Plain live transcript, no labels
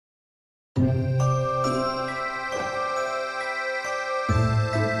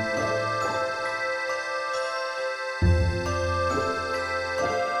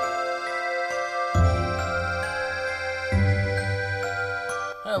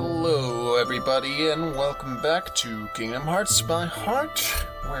Hello, everybody, and welcome back to Kingdom Hearts by Heart,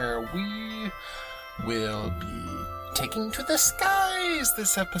 where we will be taking to the skies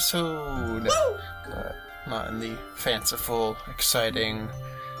this episode. Woo! But not in the fanciful, exciting,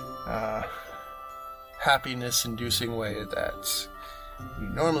 happiness-inducing way that we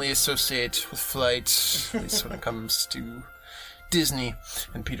normally associate with flight, at least when it comes to Disney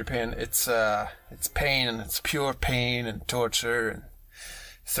and Peter Pan. It's pain, and it's pure pain and torture and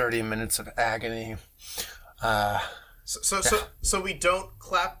 30 minutes of agony. So we don't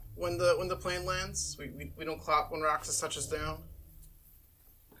clap when the plane lands? We don't clap when Roxas touches down?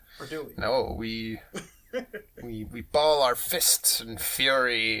 Or do we? No, we ball our fists in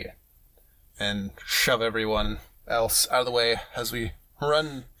fury and shove everyone else out of the way as we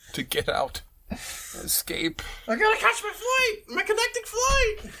run to get out. Escape. I gotta catch my flight! My connecting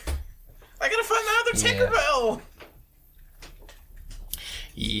flight! I gotta find the other Tinkerbell!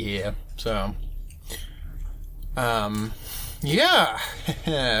 Yeah, so... yeah.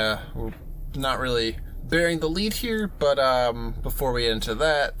 We're not really bearing the lead here, but before we get into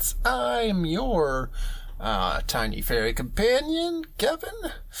that, I'm your tiny fairy companion,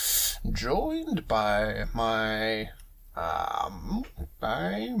 Kevin, joined by my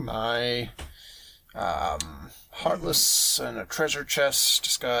heartless and a treasure chest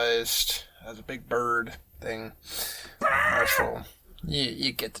disguised as a big bird thing, Marshall.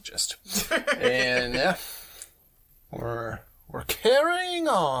 You get the gist. And yeah, we're carrying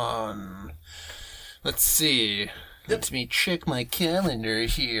on. Let's see. Let me check my calendar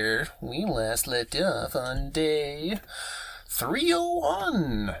here. We last left off on day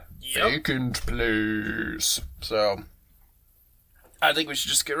 301. Yep. Vacant place. So, I think we should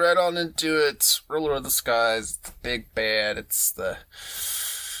just get right on into it. Ruler of the Skies, the big bad. It's the...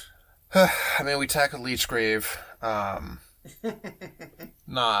 we tackled Leechgrave.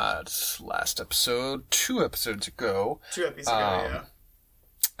 Not last episode, 2 episodes ago. 2 episodes ago, yeah.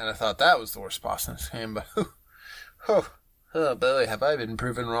 And I thought that was the worst boss in this game, but oh boy, have I been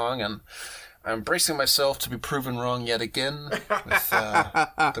proven wrong, and I'm bracing myself to be proven wrong yet again with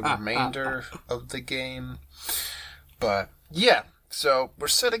the remainder of the game. But yeah, so we're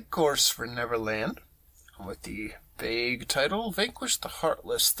setting course for Neverland with the vague title, Vanquish the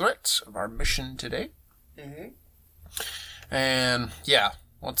Heartless Threat of our mission today. Mm-hmm. And yeah,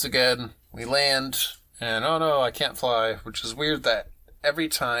 once again, we land, and oh no, I can't fly, which is weird that every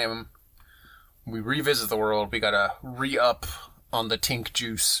time we revisit the world, we gotta re-up on the Tink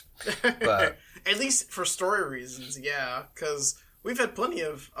juice. But at least for story reasons, yeah, because we've had plenty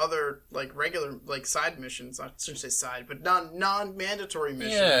of other, regular, side missions. I shouldn't say side, but non-mandatory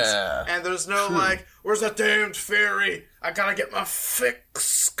missions. Yeah. And there's no, where's that damned fairy? I gotta get my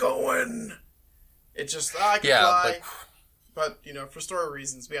fix going. It's just, I can fly. But, for story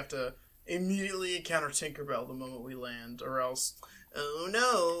reasons, we have to immediately encounter Tinkerbell the moment we land, or else, oh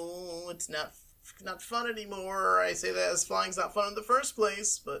no, it's not fun anymore. I say that as flying's not fun in the first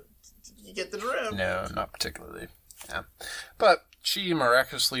place, but you get the drift. No, not particularly. Yeah. But she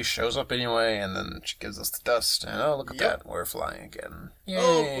miraculously shows up anyway, and then she gives us the dust, and oh, look at that, we're flying again. Yay,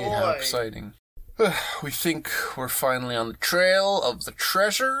 oh boy. How exciting. We think we're finally on the trail of the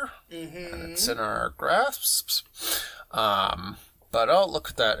treasure, and it's in our grasps. But oh, look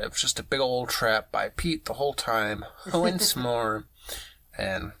at that. It was just a big old trap by Pete the whole time. Once more.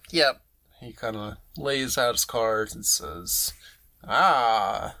 And, yep, he kind of lays out his cards and says,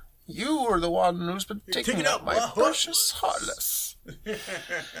 you were the one who's been taking out my precious Heartless.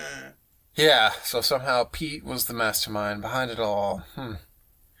 Yeah, so somehow Pete was the mastermind behind it all.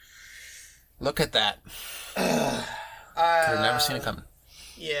 Look at that. Could have never seen it coming.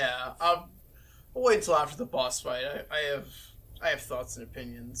 Yeah, I'll wait until after the boss fight. I have thoughts and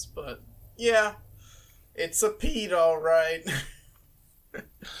opinions, but yeah, it's a Pete, all right.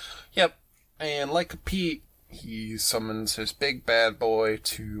 Yep, and like a Pete, he summons his big bad boy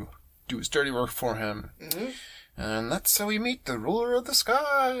to do his dirty work for him. Mm-hmm. And that's how we meet the Ruler of the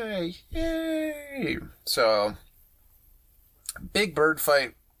Sky. Yay! So, big bird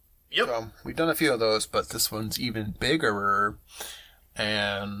fight. Yep. So, we've done a few of those, but this one's even bigger.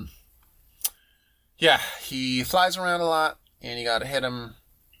 And yeah, he flies around a lot, and you gotta hit him,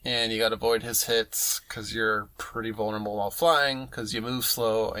 and you gotta avoid his hits, because you're pretty vulnerable while flying, because you move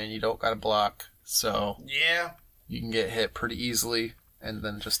slow, and you don't gotta block. So yeah, you can get hit pretty easily, and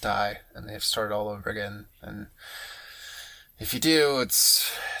then just die, and they have to start all over again. And if you do,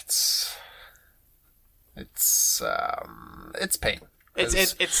 it's pain. It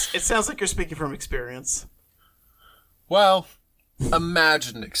sounds like you're speaking from experience. Well,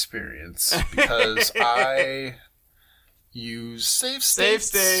 imagined experience, because I use save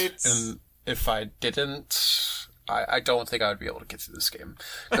states. Save states. And if I didn't, I don't think I would be able to get through this game.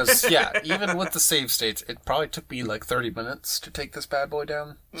 Because, yeah, even with the save states, it probably took me like 30 minutes to take this bad boy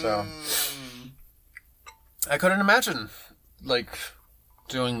down. So, I couldn't imagine, like,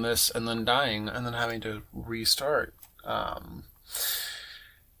 doing this and then dying and then having to restart. I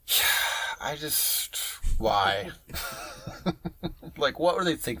just... Why? Like, what were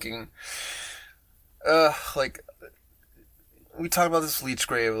they thinking? Like, we talk about this Leech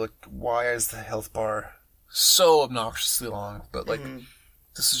Grave, like, why is the health bar so obnoxiously long? But, like,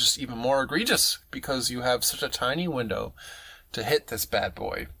 this is just even more egregious because you have such a tiny window to hit this bad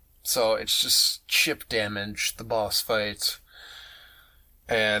boy. So it's just chip damage, the boss fight.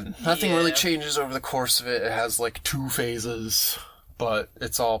 And nothing really changes over the course of it. It has, like, 2 phases, but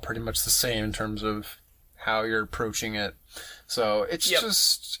it's all pretty much the same in terms of how you're approaching it. So it's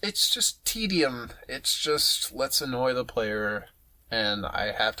just tedium. It's just, let's annoy the player. And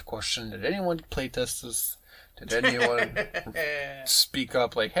I have to question, did anyone playtest this? Did anyone speak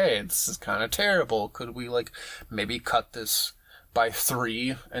up like, hey, this is kind of terrible. Could we, like, maybe cut this by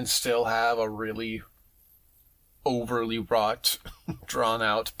 3 and still have a really overly wrought, drawn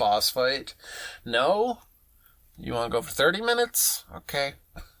out boss fight? No? You want to go for 30 minutes? Okay.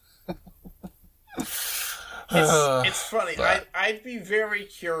 It's funny. I'd be very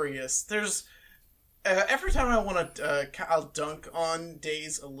curious. There's every time I want to, I'll dunk on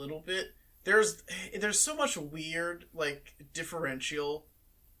Days a little bit. There's so much weird, like, differential,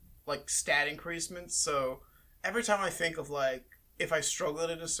 like, stat increasements. So every time I think of, like, if I struggled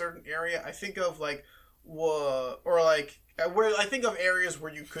in a certain area, I think of, like, where I think of areas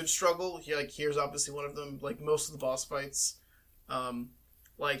where you could struggle. Like, here's obviously one of them. Like, most of the boss fights,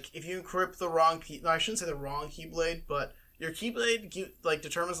 like, if you equip the wrong key... No, I shouldn't say the wrong Keyblade, but your Keyblade, like,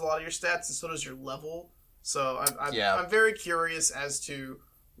 determines a lot of your stats, and so does your level. So I'm very curious as to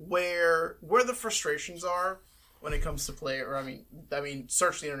where the frustrations are when it comes to play. Or, I mean,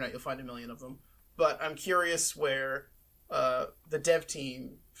 search the internet, you'll find a million of them. But I'm curious where the dev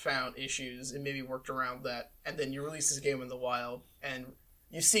team found issues and maybe worked around that. And then you release this game in the wild, and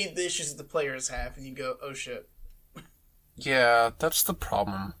you see the issues that the players have, and you go, oh, shit. Yeah, that's the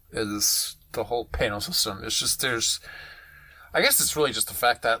problem, is the whole panel system. It's just I guess it's really just the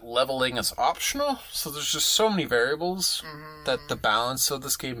fact that leveling is optional, so there's just so many variables that the balance of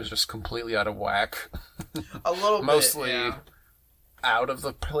this game is just completely out of whack. A little Mostly bit, yeah. out of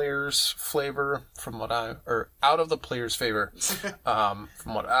the player's flavor, out of the player's favor, from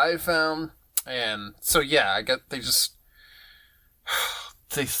what I found. And so, yeah, I get they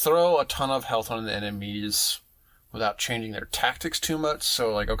throw a ton of health on the enemies without changing their tactics too much.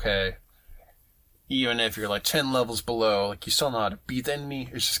 So, like, okay, even if you're, like, 10 levels below, like, you still know how to beat the enemy.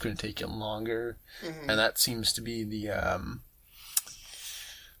 It's just going to take you longer. And that seems to be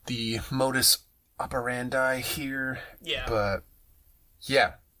the modus operandi here. Yeah. But,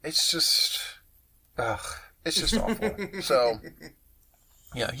 yeah, it's just awful. So,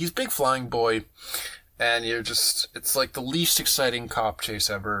 yeah, he's Big Flying Boy, and it's like the least exciting cop chase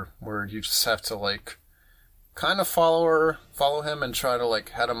ever, where you just have to, like, kind of follow him and try to,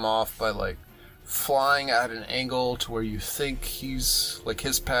 like, head him off by, like, flying at an angle to where you think he's, like,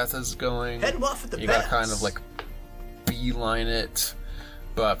 his path is going. Head him off at the You gotta kind of, like, beeline it.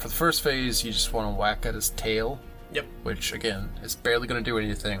 But for the first phase, you just want to whack at his tail. Yep. Which, again, is barely going to do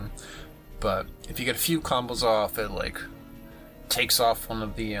anything. But if you get a few combos off, it, like, takes off one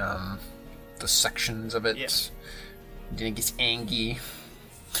of the sections of it. Yep. Then it gets angry.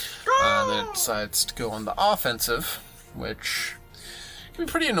 Then it decides to go on the offensive, which can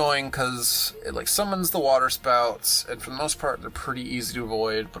be pretty annoying because it, like, summons the water spouts, and for the most part, they're pretty easy to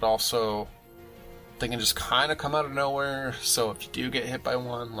avoid, but also they can just kind of come out of nowhere. So if you do get hit by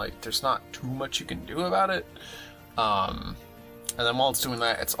one, like, there's not too much you can do about it. And then while it's doing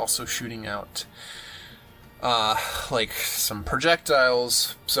that, it's also shooting out, like, some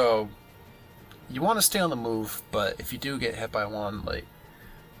projectiles. So you want to stay on the move, but if you do get hit by one, like,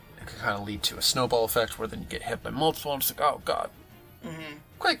 it can kind of lead to a snowball effect where then you get hit by multiple, and it's like, oh god.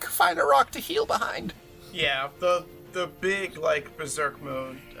 Quick, find a rock to heal behind. Yeah, the big, like, berserk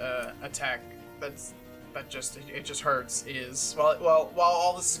mode attack that just hurts is while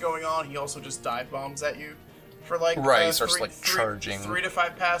all this is going on, he also just dive bombs at you for, like, he starts charging 3 to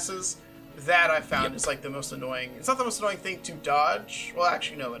 5 passes. That I found is, like, the most annoying. It's not the most annoying thing to dodge. Well,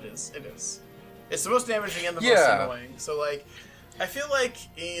 actually, no, it is. It's the most damaging and the most annoying. So, like, I feel like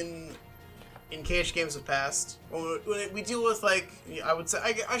in KH games of past, when we deal with, like, I would say,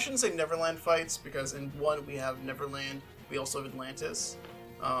 I shouldn't say Neverland fights, because in one we have Neverland, we also have Atlantis,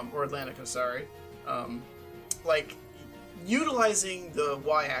 or Atlantica, sorry. Like, utilizing the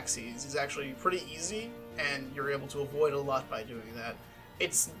y-axis is actually pretty easy, and you're able to avoid a lot by doing that.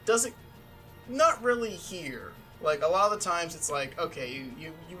 Not really here. Like, a lot of the times it's like, okay,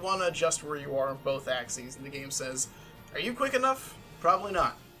 you want to adjust where you are on both axes, and the game says, are you quick enough? Probably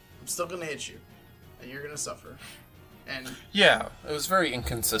not. I'm still going to hit you, and you're going to suffer. And yeah, it was very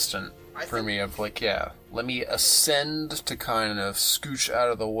inconsistent for me of like, yeah, let me ascend to kind of scooch out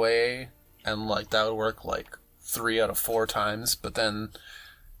of the way, and like that would work like 3 out of 4 times, but then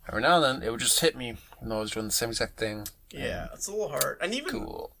every now and then it would just hit me when I was doing the same exact thing. Yeah, it's a little hard. And even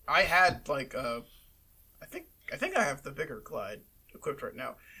cool. I had like I think I have the bigger glide equipped right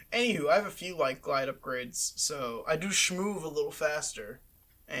now. Anywho, I have a few like glide upgrades, so I do schmoove a little faster.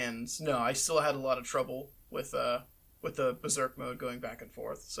 And no, I still had a lot of trouble with the berserk mode going back and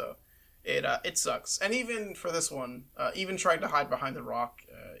forth. So it sucks. And even for this one, even trying to hide behind the rock,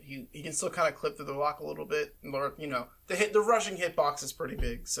 he can still kind of clip through the rock a little bit. Or, you know, the rushing hitbox is pretty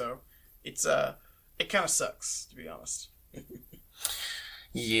big, so it's it kind of sucks, to be honest.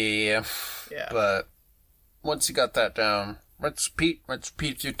 Yeah. But once you got that down, let's repeat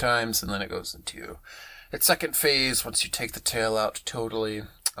a few times, and then it goes into its second phase. Once you take the tail out totally,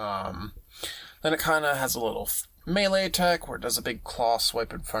 then it kind of has a little melee attack where it does a big claw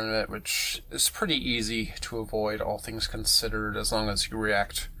swipe in front of it, which is pretty easy to avoid, all things considered, as long as you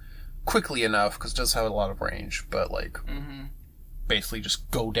react quickly enough, because it does have a lot of range. But like, basically just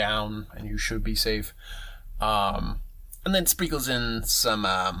go down and you should be safe. And then sprinkles in some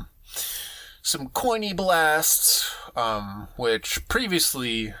coiny blasts, which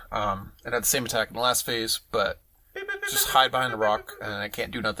previously it had the same attack in the last phase, but just hide behind the rock and it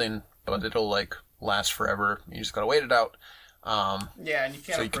can't do nothing, but it'll like last forever. You just gotta wait it out. Yeah, and you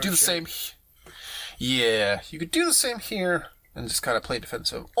can't. So you could do the same. Yeah, you could do the same here and just kind of play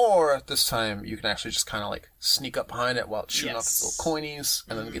defensive, or at this time you can actually just kind of like sneak up behind it while it's shooting off its little coinies,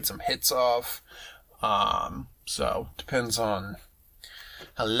 and then get some hits off. So depends on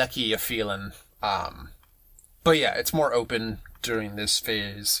how lucky you're feeling. But yeah, it's more open during this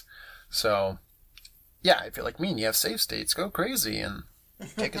phase. So yeah, if you're like me and you have save states, go crazy and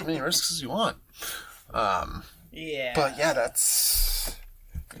take as many risks as you want. Yeah. But yeah, that's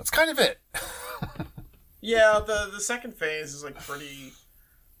kind of it. Yeah, the second phase is like pretty,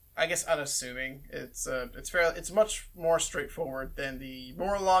 I guess, unassuming. It's much more straightforward than the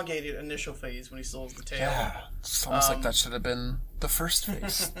more elongated initial phase when he still has the tail. Yeah, it's almost like that should have been the first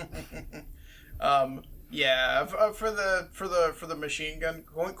phase. Yeah, for the machine gun,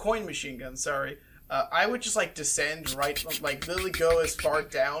 coin machine gun. Sorry, I would just like descend right, like literally go as far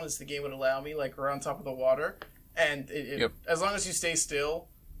down as the game would allow me, like around top of the water, and as long as you stay still,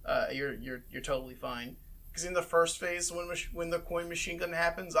 you're totally fine. Because in the first phase, when the coin machine gun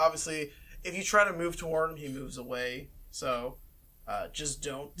happens, obviously, if you try to move toward him, he moves away. So, just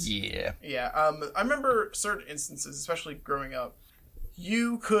don't. Yeah. Yeah. I remember certain instances, especially growing up,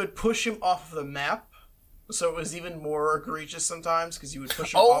 you could push him off of the map. So it was even more egregious sometimes because you would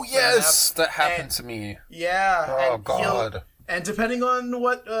push him off the map. Oh, yes! That happened to me. Yeah. Oh, God. And depending on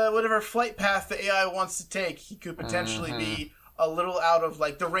whatever flight path the AI wants to take, he could potentially be a little out of,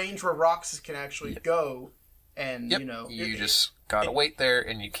 like, the range where rocks can actually go. And, you know... You just gotta wait there,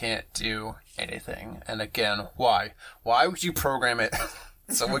 and you can't do anything. And again, why? Why would you program it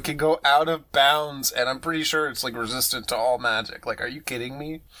so it can go out of bounds? And I'm pretty sure it's, like, resistant to all magic. Like, are you kidding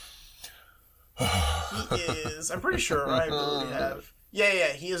me? He is. I'm pretty sure I really have...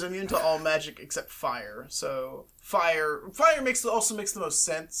 Yeah, he is immune to all magic except fire. So, fire also makes the most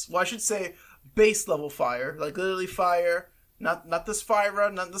sense. Well, I should say base level fire. Like, literally fire. Not this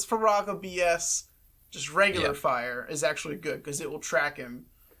Fyra, not this Firaga BS. Just regular fire is actually good because it will track him.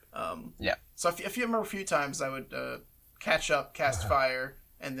 So if you remember a few times, I would catch up, cast fire,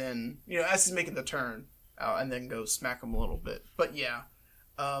 and then, you know, as he's making the turn, and then go smack him a little bit. But yeah,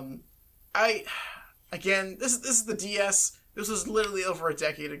 this is the DS. This was literally over a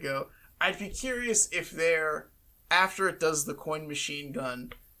decade ago. I'd be curious if after it does the coin machine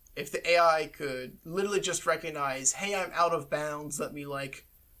gun, if the AI could literally just recognize, hey, I'm out of bounds, let me, like,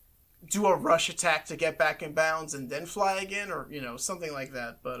 do a rush attack to get back in bounds and then fly again, or, you know, something like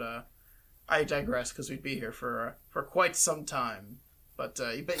that. But I digress because we'd be here for quite some time. But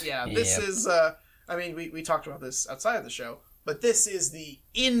yeah, this is, I mean, we talked about this outside of the show, but this is the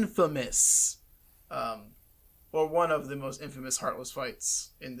infamous, or one of the most infamous Heartless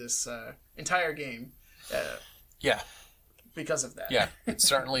fights in this entire game. Because of that. Yeah, it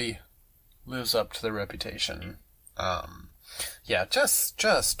certainly lives up to the reputation. Yeah,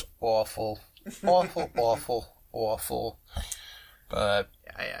 just awful. Awful. But,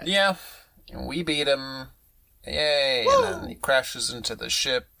 yeah, we beat him. Yay! Woo! And then he crashes into the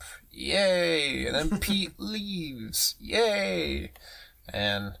ship. Yay! And then Pete leaves. Yay!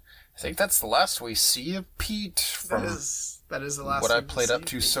 And I think that's the last we see of Pete from that is the last what I played up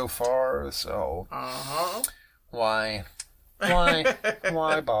to so far. So why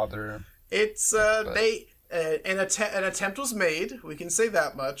bother? It's an attempt was made. We can say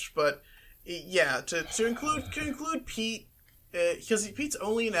that much, but yeah, to include Pete, because Pete's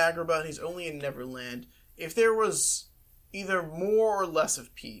only in Agrabah and he's only in Neverland. If there was either more or less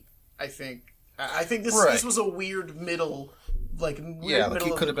of Pete, I think this was a weird middle. Like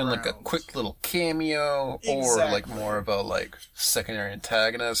he could have been like a quick little cameo, or like more of a like secondary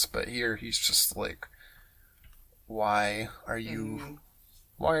antagonist. But here he's just like, why are you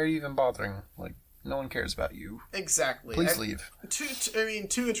even bothering? Like, no one cares about you. Exactly. Please leave. Two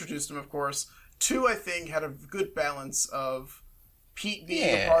introduced him, of course. Two, I think, had a good balance of Pete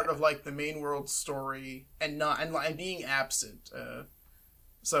being a part of like the main world story and being absent.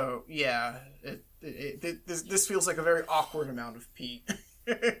 So yeah, this feels like a very awkward amount of Pete.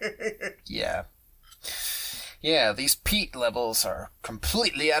 Yeah, these Pete levels are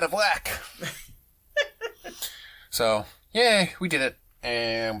completely out of whack. So, yay, we did it,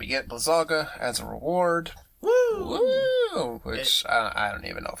 and we get Blizzaga as a reward. Woo! Which I don't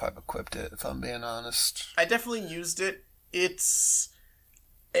even know if I've equipped it, if I'm being honest. I definitely used it. It's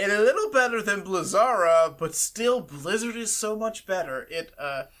a little better than Blizzara, but still, Blizzard is so much better.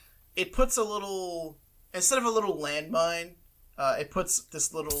 It puts a little, instead of a little landmine, it puts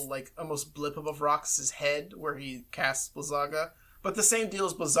this little, like, almost blip above Roxas' head where he casts Blizzaga. But the same deal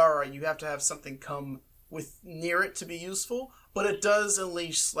as Blizzara, you have to have something come with near it to be useful, but it does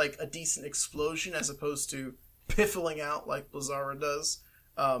unleash, like, a decent explosion as opposed to piffling out like Blizzara does.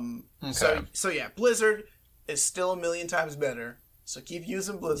 Okay. So yeah, Blizzard is still a million times better. So keep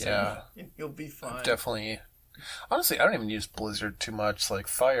using Blizzard, and you'll be fine. Definitely. Honestly, I don't even use Blizzard too much. Like,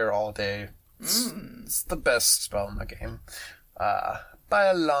 Fire all day. It's the best spell in the game. By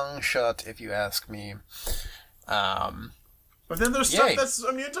a long shot, if you ask me. But then there's stuff that's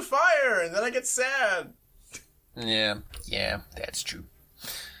immune to fire, and then I get sad. Yeah, that's true.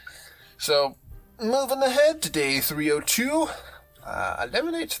 So, moving ahead to day 302.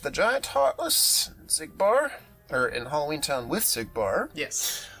 Eliminate the giant Heartless in Xigbar. Or in Halloween Town with Xigbar.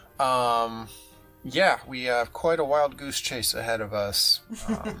 Yes. Yeah, we have quite a wild goose chase ahead of us.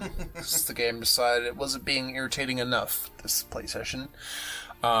 Since the game decided it wasn't being irritating enough this play session.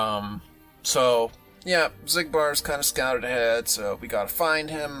 So, yeah, Xigbar's kind of scouted ahead, so we gotta find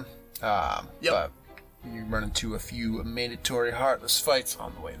him. But you run into a few mandatory Heartless fights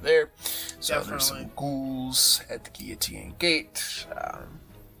on the way there. So there's some ghouls at the Guillotine Gate.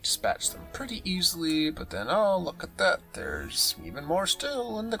 Dispatch them pretty easily, but then, oh, look at that, there's even more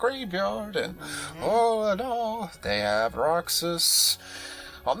still in the graveyard, and oh no, they have Roxas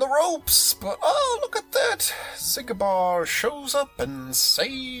on the ropes, but oh, look at that, Xigbar shows up and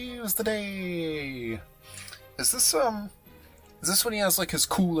saves the day. Is this when he has, like, his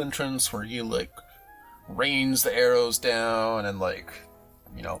cool entrance where he, like, rains the arrows down and, like,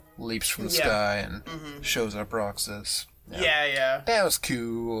 you know, leaps from the sky and shows up Roxas? Yeah. That was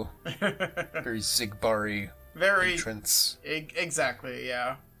cool. Very Xigbar-y entrance. Exactly,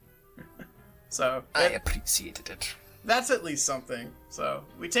 yeah. So I appreciated it. That's at least something. So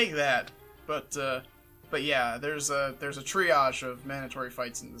we take that. But yeah, there's a triage of mandatory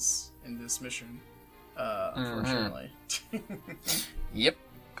fights in this mission. Unfortunately. Yep,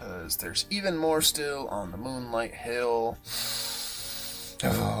 because there's even more still on the Moonlight Hill.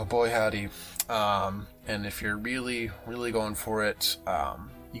 Oh boy, howdy. And if you're really, really going for it,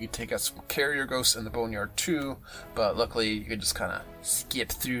 you can take out some Carrier Ghosts in the Boneyard too, but luckily you can just kind of skip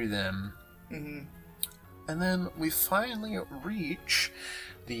through them. And then we finally reach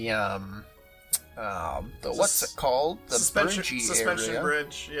the what's it called? The suspension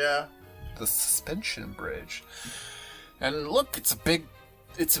bridge, yeah. The suspension bridge. And look, it's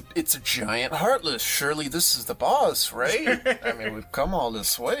a giant Heartless. Surely this is the boss, right? I mean, we've come all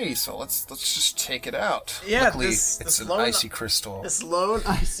this way, so let's just take it out. Yeah, luckily, it's an icy crystal. This lone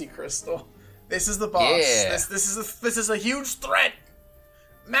icy crystal. This is the boss. Yeah. This is a huge threat.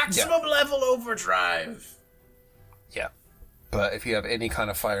 Maximum level overdrive. Yeah, but if you have any kind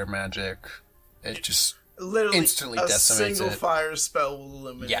of fire magic, it just literally instantly decimates a single it. fire spell will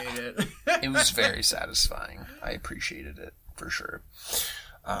eliminate it. It was very satisfying. I appreciated it for sure.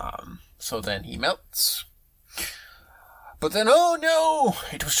 So then he melts. But then, oh no!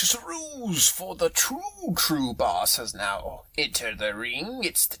 It was just a ruse, for the true boss has now entered the ring.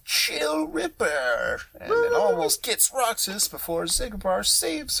 It's the Chill Ripper. And it almost gets Roxas before Xigbar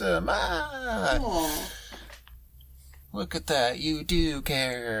saves him. Look at that, you do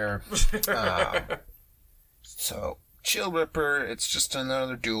care. So, Chill Ripper, it's just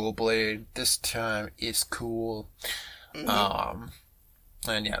another dual blade. This time, it's cool. Mm-hmm.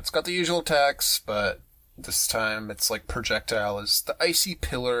 And yeah, it's got the usual attacks, but this time it's like projectile is the icy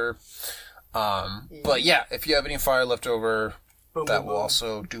pillar. But yeah, if you have any fire left over, that will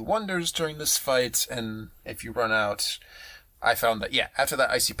also do wonders during this fight. And if you run out, I found that after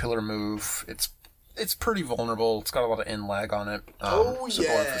that icy pillar move, it's pretty vulnerable. It's got a lot of in lag on it. So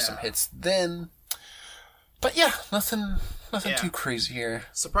going for some hits then. But yeah, nothing too crazy here.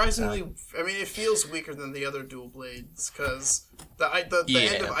 Surprisingly, I mean, it feels weaker than the other dual blades because the end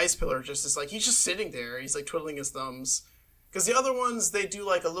of Ice Pillar just is like he's just sitting there. He's like twiddling his thumbs. Because the other ones they do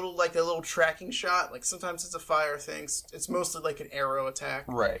like a little tracking shot. Like sometimes it's a fire thing. It's mostly like an arrow attack.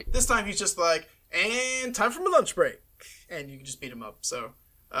 Right. This time he's just like, and time for my lunch break, and you can just beat him up. So,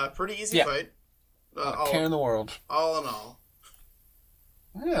 pretty easy fight. Care in the world. All in all.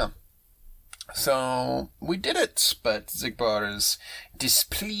 Yeah. So, we did it, but Xigbar is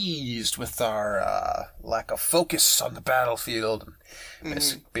displeased with our lack of focus on the battlefield.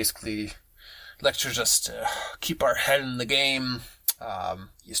 And basically lectures us to keep our head in the game.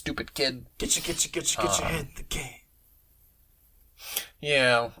 You stupid kid. Get your head in the game.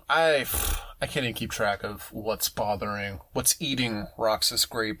 Yeah, I can't even keep track of what's eating Roxas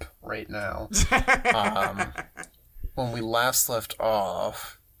Grape right now. When we last left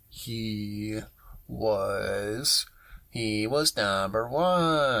off, he was number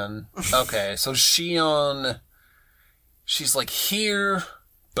 1. Okay, so Xion, she's like here,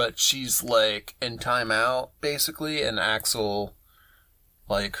 but she's like in timeout basically, and Axel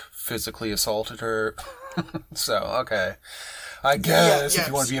like physically assaulted her. So okay, I guess if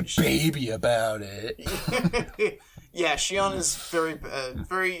you want to be a baby about it. Yeah, Xion is very,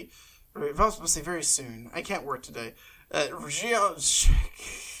 very. I was supposed to say very soon. I can't work today. Xion,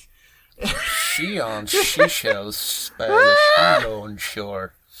 she shows by the Xion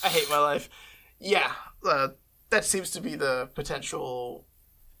shore. I hate my life. Yeah, that seems to be the potential.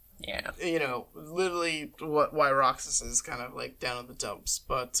 Yeah. You know, literally why Roxas is kind of like down in the dumps.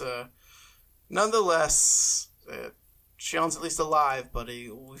 But nonetheless, Xion's at least alive, buddy.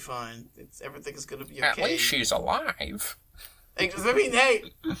 We'll be fine. Everything is going to be okay. At least she's alive. I mean, hey,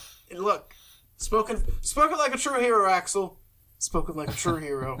 look, spoken like a true hero, Axel. Spoken like a true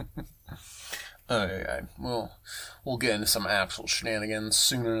hero. Okay, we'll get into some Axel shenanigans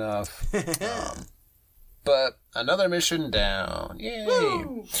soon enough. But another mission down. Yay!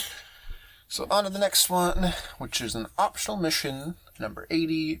 Woo! So on to the next one, which is an optional mission, number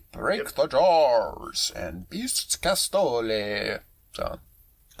 80, Break the Jars and Beasts Castole. So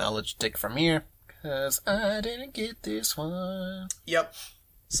I'll let you take it from here, because I didn't get this one. Yep.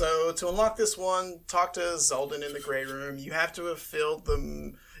 So to unlock this one, talk to Xaldin in the Grey Room. You have to have filled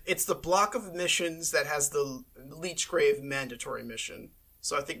them. It's the block of missions that has the Leechgrave mandatory mission.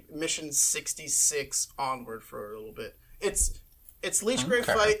 So I think mission 66 onward for a little bit. It's Leechgrave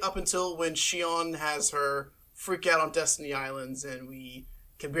fight up until when Xion has her freak out on Destiny Islands and we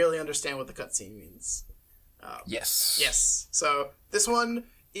can barely understand what the cutscene means. Yes. Yes. So this one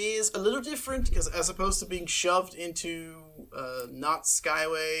is a little different because as opposed to being shoved into not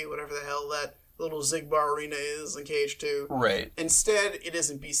Skyway, whatever the hell that little Xigbar arena is in KH2. Right. Instead, it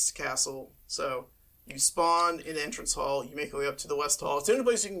is in Beast's Castle. So you spawn in the entrance hall, you make your way up to the West Hall. It's the only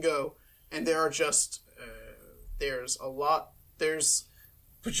place you can go, and there are just, there's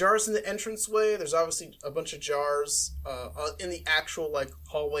jars in the entranceway. There's obviously a bunch of jars in the actual like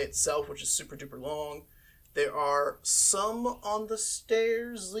hallway itself, which is super duper long. There are some on the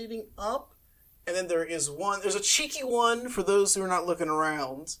stairs leading up, and then there's a cheeky one for those who are not looking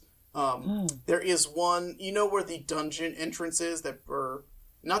around. There is one, you know where the dungeon entrance is,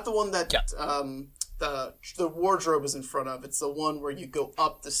 not the one that the wardrobe is in front of. It's the one where you go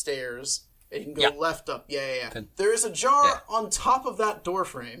up the stairs and you can go left up. Yeah. There is a jar on top of that door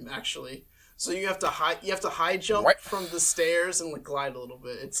frame, actually. So you have to high jump from the stairs and like glide a little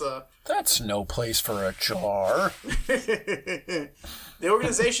bit. That's no place for a jar. The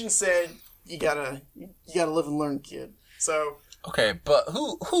organization said you gotta live and learn, kid. So okay, but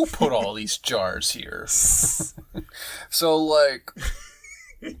who put all these jars here? So like,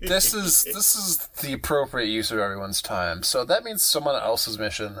 this is the appropriate use of everyone's time. So that means someone else's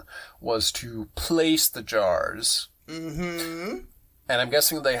mission was to place the jars. Mm-hmm. And I'm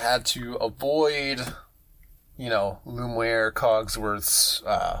guessing they had to avoid Lumiere Cogsworth's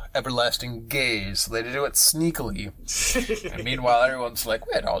everlasting gaze. So they do it sneakily. And meanwhile, everyone's like,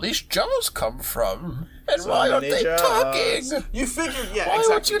 where'd all these jaws come from? And why aren't they talking? You figured, yeah, why exactly.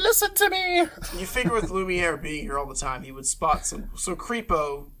 won't you listen to me? You figure with Lumiere being here all the time, he would spot some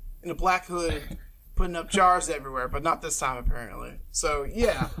creepo in a black hood putting up jars everywhere, but not this time, apparently. So,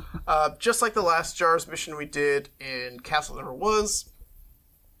 yeah. Just like the last jars mission we did in Castle Never Was,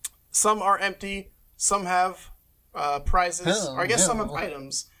 some are empty, some have prizes, or I guess some have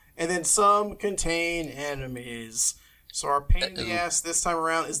items, and then some contain enemies. So our pain in the ass this time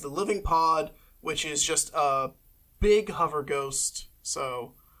around is the Living Pod, which is just a big hover ghost.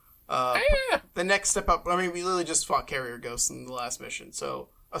 So the next step up, I mean, we literally just fought carrier ghosts in the last mission, so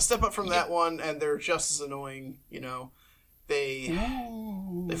a step up from that one, and they're just as annoying, They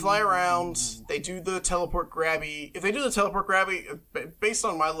fly around. They do the teleport grabby. If they do the teleport grabby, based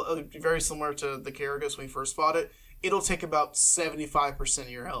on my very similar to the Karagos when we first fought it, it'll take about 75% of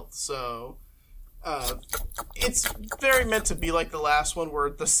your health. So it's very meant to be like the last one, where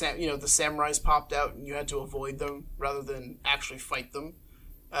the samurais popped out and you had to avoid them rather than actually fight them.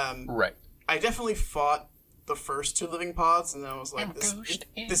 Right. I definitely fought the first two living pods, and then I was like, this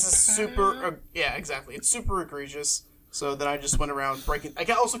is super. Yeah, exactly. It's super egregious. So then I just went around breaking... I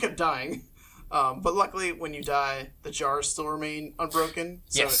also kept dying. But luckily, when you die, the jars still remain unbroken.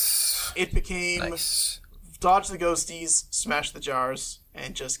 So yes. it became... Nice. Dodge the ghosties, smash the jars,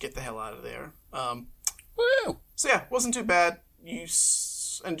 and just get the hell out of there. Woo! So yeah, wasn't too bad. And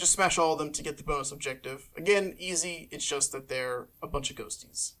just smash all of them to get the bonus objective. Again, easy. It's just that they're a bunch of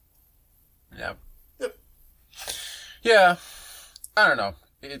ghosties. Yeah. Yep. Yeah. I don't know.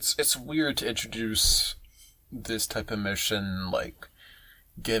 It's weird to introduce this type of mission, like,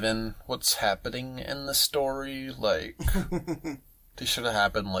 given what's happening in the story. Like, they should have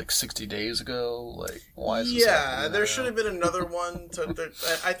happened, like, 60 days ago. Like, why is this happening now? There should have been another one.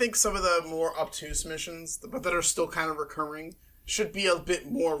 I think some of the more obtuse missions, but that are still kind of recurring, should be a bit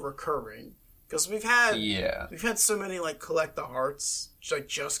more recurring. Because we've had so many, like, collect the hearts, like,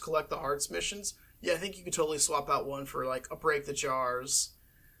 just collect the hearts missions. Yeah, I think you could totally swap out one for, like, a break the jars.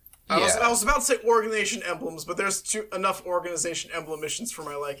 I was about to say organization emblems, but there's enough organization emblem missions for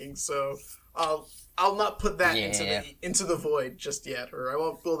my liking, so I'll not put that into the void just yet, or I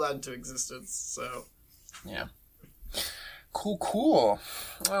won't build that into existence. So yeah, cool.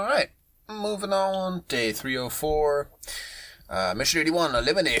 All right, moving on. Day 304. Mission 81: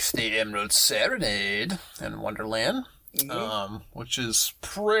 Eliminate the Emerald Serenade in Wonderland. Mm-hmm. Which is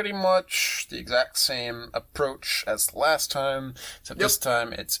pretty much the exact same approach as last time, except this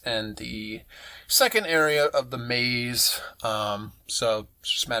time it's in the second area of the maze. So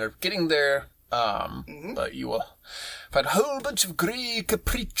it's just a matter of getting there. But you will find a whole bunch of grey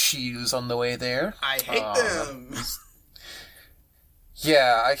capriccios on the way there. I hate them.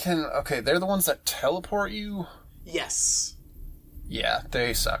 Yeah, okay, they're the ones that teleport you? Yes. Yeah,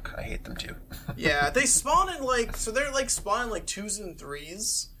 they suck. I hate them too. Yeah, they spawn in they're spawning like 2s and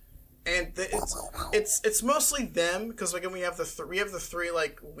 3s, and it's mostly them, because again we have the three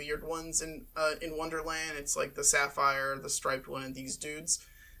like weird ones in Wonderland. It's like the Sapphire, the Striped one, and these dudes.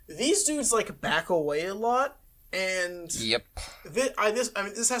 These dudes like back away a lot, and yep.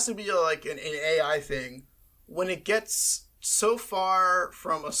 This has to be like an AI thing. When it gets so far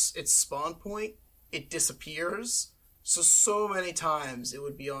from its spawn point, it disappears. So many times it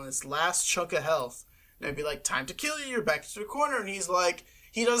would be on its last chunk of health, and it'd be like, time to kill you, you're back to the corner, and he's like,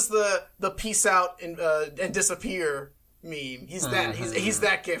 he does the peace out and disappear meme. He's that, he's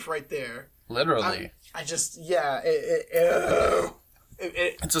that gif right there. Literally.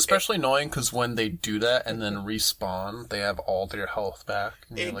 It's especially annoying because when they do that and then respawn, they have all their health back.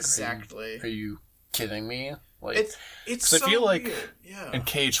 And exactly. Like, are you kidding me? Like, it's so I feel like weird. Yeah. In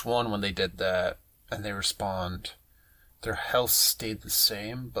KH1 when they did that and they respawned, their health stayed the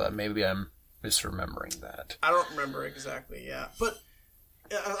same, but maybe I'm misremembering that. I don't remember exactly, yeah. But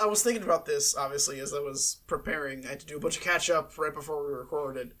I was thinking about this, obviously, as I was preparing. I had to do a bunch of catch-up right before we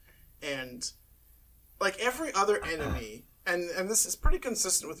recorded. And, like, every other enemy, and this is pretty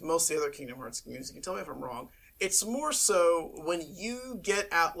consistent with most of the other Kingdom Hearts games, you can tell me if I'm wrong, it's more so when you get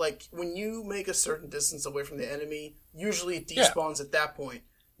out, like, when you make a certain distance away from the enemy, usually it despawns at that point.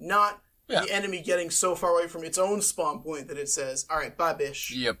 Not... the enemy getting so far away from its own spawn point that it says, alright, bye,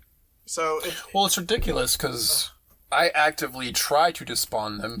 bish. Yep. So well, it's ridiculous, because I actively try to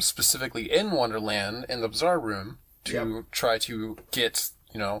despawn them, specifically in Wonderland, in the Bazaar Room, to try to get,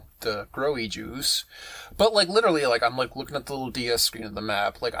 the Growy juice. But, like, literally, like, I'm, like, looking at the little DS screen of the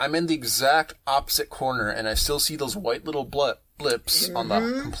map. Like, I'm in the exact opposite corner, and I still see those white little blips on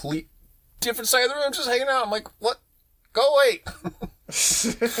the complete different side of the room just hanging out. I'm like, what? Go away.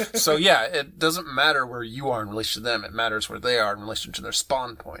 So yeah, it doesn't matter where you are in relation to them. It matters where they are in relation to their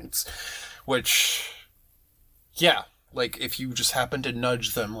spawn points. Which, yeah, like if you just happen to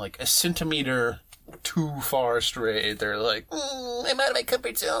nudge them like a centimeter too far astray, they're like, I'm out of my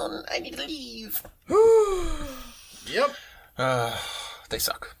comfort zone. I need to leave. Yep. They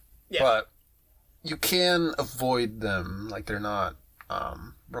suck. Yeah. But you can avoid them. Like they're not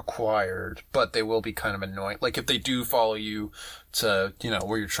required, but they will be kind of annoying. Like if they do follow you to,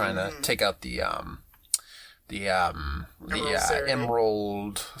 where you're trying to take out the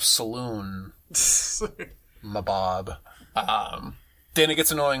Emerald Saloon mabob, then it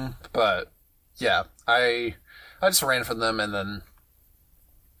gets annoying. But yeah, I just ran from them, and then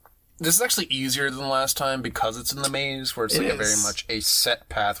this is actually easier than last time because it's in the maze, where it's like a very much a set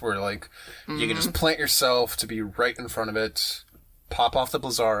path where like you can just plant yourself to be right in front of it, pop off the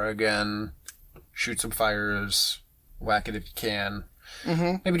Blizzara again, shoot some fires, whack it if you can.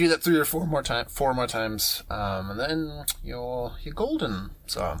 Maybe do that 3 or 4 more times, and then you're golden.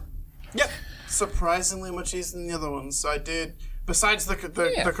 So, yep, surprisingly much easier than the other ones. So I did, besides the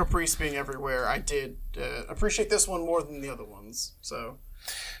Caprice being everywhere, I did appreciate this one more than the other ones. So,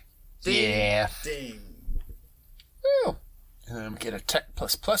 ding. Woo. And then we get a Tech++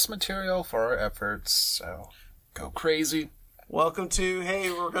 material for our efforts. So, go crazy. Welcome to, hey,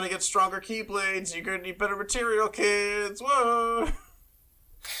 we're gonna get stronger Keyblades. You're gonna need better material, kids. Whoa.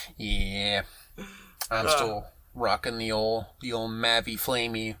 Yeah, I'm still rocking the old Mavi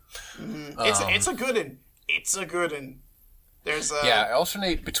Flamey. It's a good one. It's a good one. There's I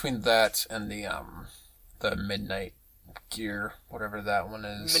alternate between that and the Midnight Gear, whatever that one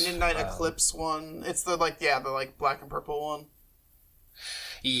is. Midnight Eclipse one. It's the black and purple one.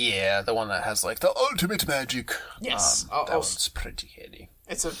 Yeah, the one that has like the ultimate magic. Yes, that one's pretty heady.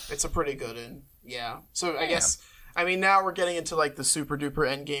 It's a pretty good one. Yeah. So I guess. I mean, now we're getting into, like, the super-duper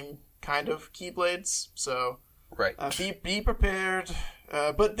endgame kind of Keyblades, so... Right. Be prepared.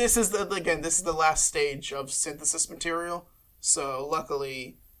 But this is the last stage of synthesis material, so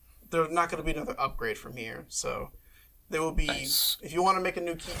luckily, there's not going to be another upgrade from here, so... There will be... Nice. If you want to make a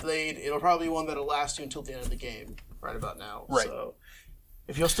new Keyblade, it'll probably be one that'll last you until the end of the game, right about now. Right. So,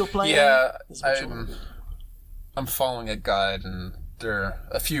 if you're still playing... Yeah, I'm following a guide, and... there are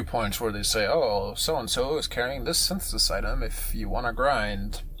a few points where they say, oh, so-and-so is carrying this synthesis item if you want to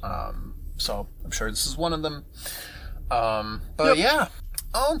grind. So I'm sure this is one of them. But yeah,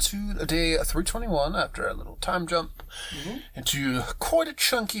 on to day 321 after a little time jump into quite a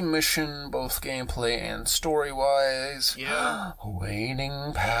chunky mission, both gameplay and story-wise. Yeah.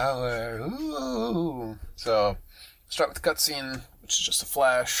 Waning power. Ooh. So, start with the cutscene, which is just a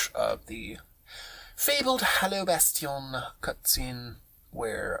flash of the fabled Hollow Bastion cutscene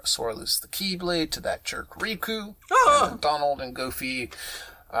where Sora loses the Keyblade to that jerk Riku. And Donald and Goofy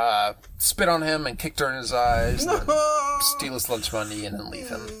spit on him and kick dirt in his eyes, and then steal his lunch money and then leave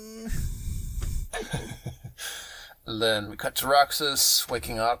him. And then we cut to Roxas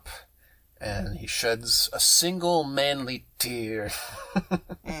waking up, and he sheds a single manly tear.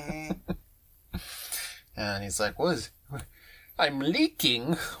 And he's like, what is... I'm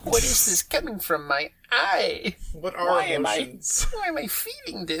leaking. What is this coming from my eye? What are emotions? Why am I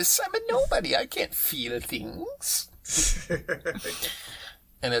feeling this? I'm a nobody. I can't feel things.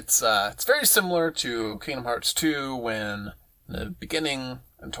 And it's very similar to Kingdom Hearts 2 when in the beginning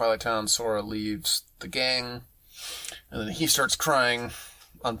in Twilight Town Sora leaves the gang and then he starts crying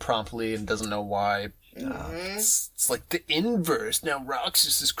unpromptly and doesn't know why. It's like the inverse. Now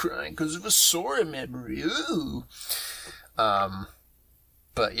Roxas is crying because of a Sora memory. Ooh.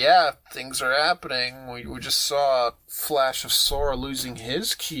 But yeah, things are happening. We just saw a flash of Sora losing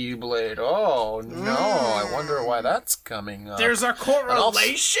his Keyblade. Oh no, I wonder why that's coming up. There's a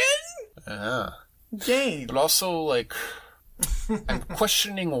correlation? Yeah. Game. But also, like, I'm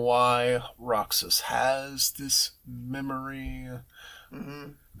questioning why Roxas has this memory.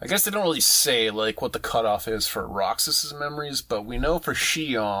 I guess they don't really say, like, what the cutoff is for Roxas's memories, but we know for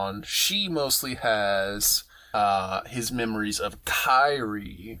Xion, she mostly has... his memories of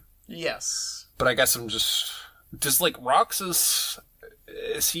Kairi. Yes. But I guess I'm just... Does, like, Roxas...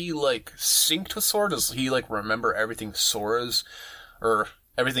 Is he, like, synced with Sora? Does he, like, remember everything Sora's... Or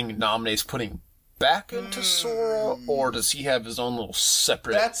everything Naminé's putting back into Sora? Or does he have his own little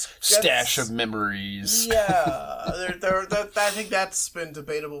separate stash of memories? Yeah. I think that's been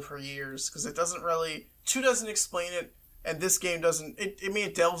debatable for years, because it doesn't really... 2 doesn't explain it. And this game doesn't...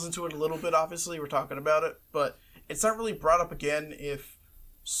 it delves into it a little bit, obviously. We're talking about it. But it's not really brought up again if...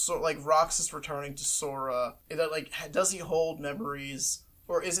 So, like, Roxas returning to Sora... Does he hold memories?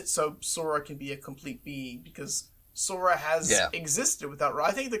 or is it so Sora can be a complete being? Because Sora has existed without.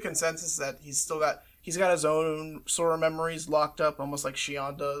 I think the consensus is that he's got his own Sora memories locked up, almost like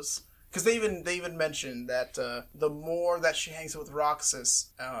Xion does. Because they even mentioned that the more that she hangs out with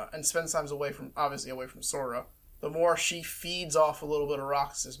Roxas and spends time away from Sora, the more she feeds off a little bit of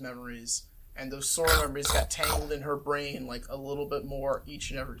Roxas' memories, and those Sora memories got tangled in her brain like a little bit more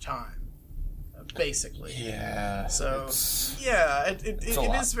each and every time, basically. Yeah. So it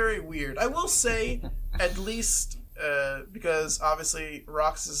is very weird. I will say, at least because obviously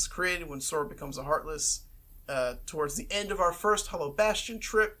Roxas is created when Sora becomes a Heartless towards the end of our first Hollow Bastion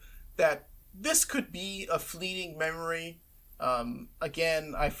trip, that this could be a fleeting memory.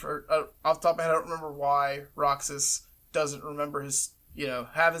 Again, off the top of my head, I don't remember why Roxas doesn't remember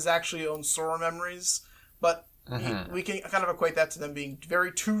have his actually own Sora memories, but we can kind of equate that to them being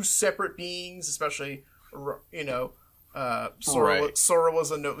two separate beings, especially, Sora was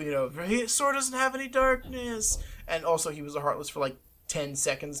Sora doesn't have any darkness, and also he was a Heartless for like 10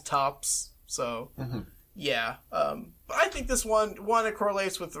 seconds tops, so, yeah. But I think this one, it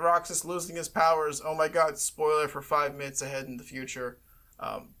correlates with Roxas losing his powers. Oh my god, spoiler for 5 minutes ahead in the future.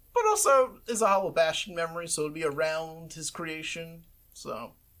 But also is a Hollow Bastion memory, so it'll be around his creation.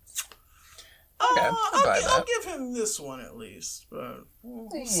 So, I'll give him this one at least. But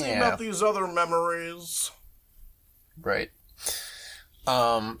we'll see about these other memories. Right.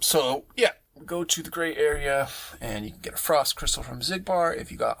 So, yeah. Go to the gray area, and you can get a Frost Crystal from Xigbar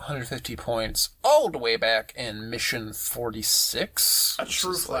if you got 150 points all the way back in Mission 46. A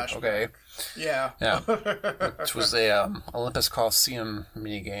true flashback. Okay. Yeah. Which was a Olympus Coliseum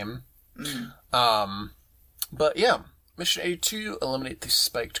minigame. But yeah, Mission 82, eliminate the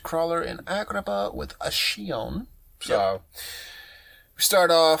spiked crawler in Agrabah with a Xion. So, we start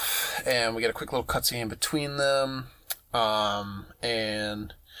off, and we get a quick little cutscene between them,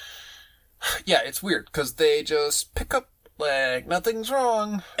 and... yeah, it's weird, because they just pick up, like, nothing's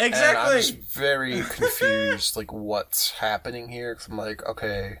wrong. Exactly! And I'm just very confused, like, what's happening here, because I'm like,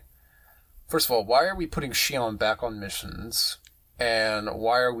 okay, first of all, why are we putting Xion back on missions? And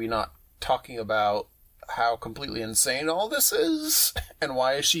why are we not talking about how completely insane all this is? And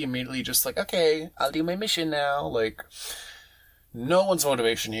why is she immediately just like, okay, I'll do my mission now? Like, no one's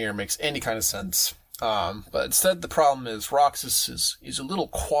motivation here makes any kind of sense. But instead, the problem is Roxas is a little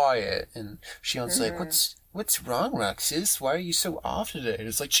quiet, and Xion's like, "What's wrong, Roxas? Why are you so off today?" And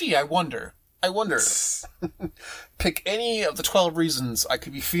it's like, "Gee, I wonder. Pick any of the 12 reasons I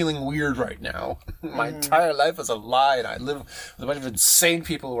could be feeling weird right now. My entire life is a lie, and I live with a bunch of insane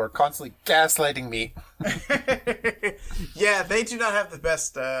people who are constantly gaslighting me." Yeah, they do not have the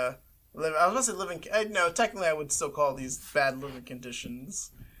best. I was going to say living. No, technically, I would still call these bad living conditions.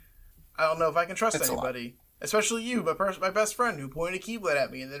 I don't know if I can trust anybody. Especially you, my best friend, who pointed a Keyblade at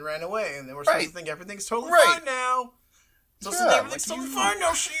me and then ran away, and then we're supposed to think everything's totally fine now. Everything's totally fine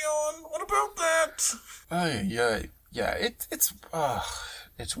now, Xion. What about that?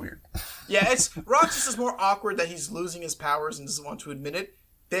 It's weird. Yeah, Roxas is more awkward that he's losing his powers and doesn't want to admit it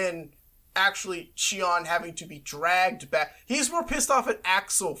than actually Xion having to be dragged back. He's more pissed off at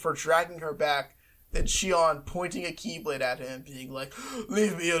Axel for dragging her back than Xion pointing a Keyblade at him, being like,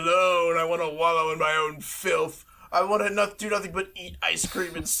 "Leave me alone, I want to wallow in my own filth. I want to do nothing but eat ice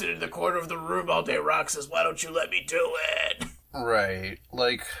cream and sit in the corner of the room all day, Roxas. Why don't you let me do it?" Right.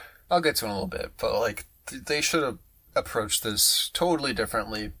 Like, I'll get to it in a little bit, but, like, they should have approached this totally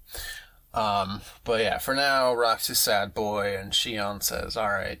differently. But yeah, for now, Roxas sad boy, and Xion says,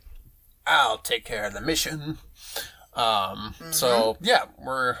 "Alright, I'll take care of the mission." So, yeah,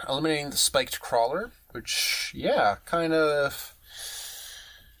 we're eliminating the spiked crawler, which, kind of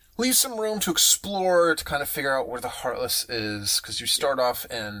leaves some room to explore, to kind of figure out where the Heartless is, because you start off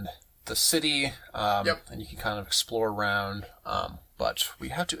in the city, and you can kind of explore around, but we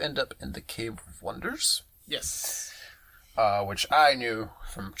have to end up in the Cave of Wonders. Yes. Which I knew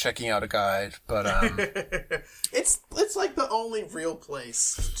from checking out a guide, but, It's like the only real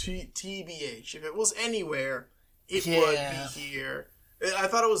place, TBH. If it was anywhere, it would be here. I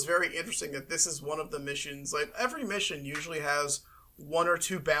thought it was very interesting that this is one of the missions. Like, every mission usually has one or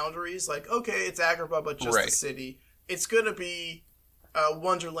two boundaries. Like, okay, it's Agrabah, but just the city. It's going to be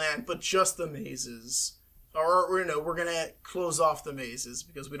Wonderland, but just the mazes. Or, we're going to close off the mazes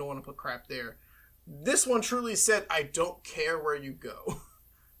because we don't want to put crap there. This one truly said, I don't care where you go.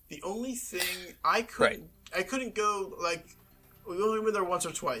 The only thing I couldn't go, like, we only went there once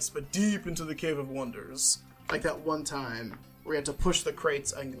or twice, but deep into the Cave of Wonders. Like that one time where you had to push the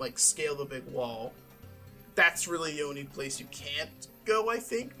crates and, like, scale the big wall. That's really the only place you can't go, I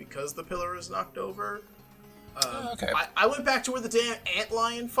think, because the pillar is knocked over. Okay. I went back to where the damn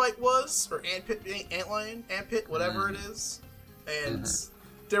antlion fight was, or antpit, whatever it is, and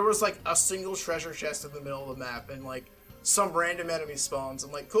there was like a single treasure chest in the middle of the map, and like some random enemy spawns.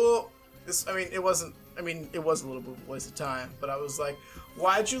 I'm like, cool. It was a little bit of a waste of time, but I was like,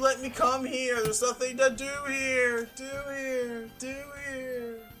 why'd you let me come here? There's nothing to do here.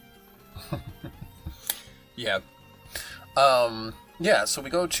 Yeah. Yeah, so we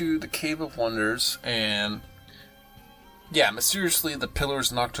go to the Cave of Wonders, and mysteriously the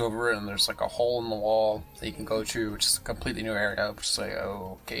pillar's knocked over, and there's like a hole in the wall that you can go to, which is a completely new area, which is like,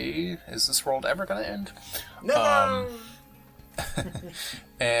 okay, is this world ever gonna end? No!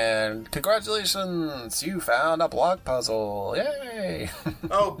 And congratulations, you found a block puzzle! Yay!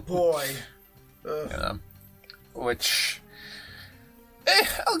 Oh boy. Which...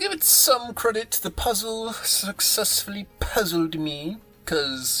 I'll give it some credit. The puzzle successfully puzzled me,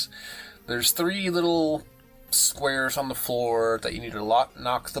 because there's 3 little squares on the floor that you need to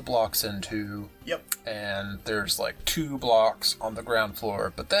knock the blocks into. Yep. And there's like 2 blocks on the ground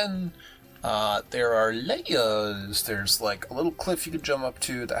floor, but then there are layers. There's like a little cliff you can jump up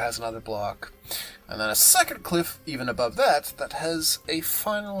to that has another block, and then a second cliff even above that has a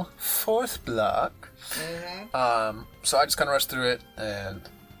final 4th block. So I just kind of rushed through it, and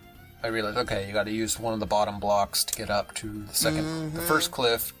I realized, okay, you got to use one of the bottom blocks to get up to the first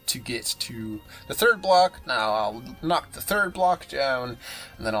cliff to get to the 3rd block. Now I'll knock the 3rd block down,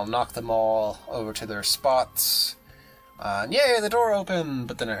 and then I'll knock them all over to their spots. And yay, the door opened!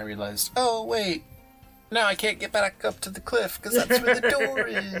 But then I realized, oh wait, now I can't get back up to the cliff because that's where the door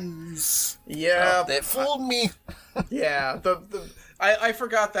is. Yeah, they fooled me. Yeah, I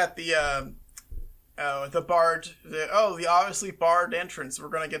forgot that the obviously barred entrance we're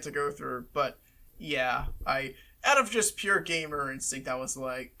gonna get to go through, but yeah, out of just pure gamer instinct, I was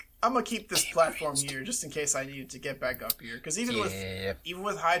like, I'm gonna keep this platform here just in case I needed to get back up here, because even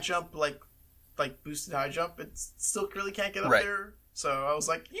with high jump, like boosted high jump, it still really can't get up there. So I was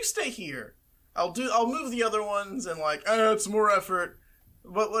like, you stay here. I'll move the other ones, and like, it's more effort,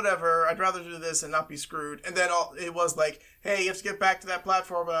 but whatever. I'd rather do this and not be screwed. And then it was like, hey, you have to get back to that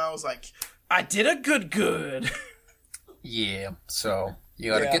platform, and I was like, I did a good. Yeah, so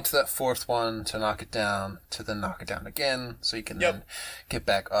you gotta get to that 4th one to knock it down, to then knock it down again, so you can then get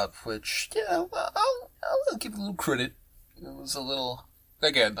back up, which, I'll give a little credit. It was a little...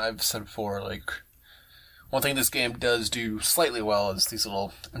 Again, I've said before, like, one thing this game does do slightly well is these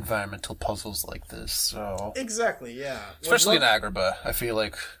little environmental puzzles like this, so... Exactly, yeah. Especially in Agrabah, I feel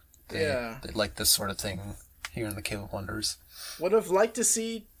like they like this sort of thing here in the Cave of Wonders. Would have liked to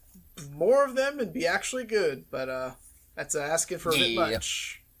see more of them and be actually good, but that's asking for a bit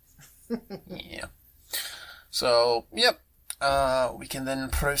much. Yeah. So, yep. We can then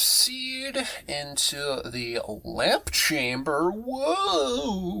proceed into the lamp chamber.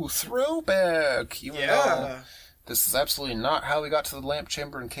 Whoa! Throwback! Even though this is absolutely not how we got to the lamp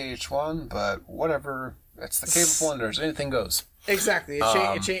chamber in KH1, but whatever. It's the Cave of Wonders. Anything goes. Exactly.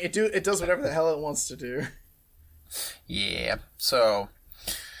 It does whatever the hell it wants to do. Yeah. So,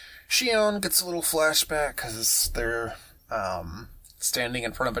 Xion gets a little flashback because they're standing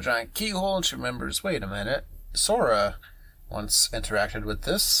in front of a giant keyhole, and she remembers, wait a minute, Sora once interacted with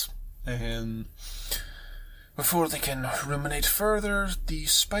this, and before they can ruminate further, the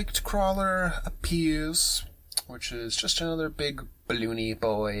spiked crawler appears, which is just another big balloony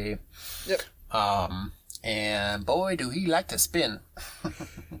boy. Yep. And boy, do he like to spin.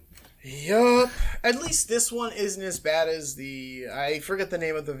 Yup. At least this one isn't as bad as I forget the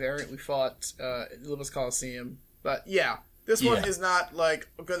name of the variant we fought at Littlest Coliseum, but yeah, this one is not like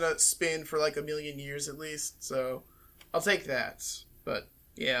gonna spin for like a million years at least, so I'll take that. But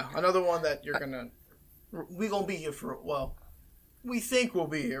yeah, another one that we gonna be here for, well, we think we'll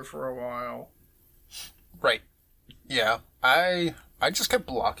be here for a while. Right. Yeah. I just kept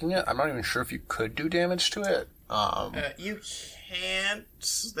blocking it. I'm not even sure if you could do damage to it. You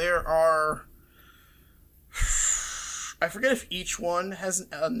can't. There are... I forget if each one has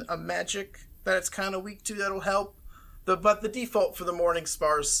a magic that it's kind of weak to that'll help. But the default for the Morning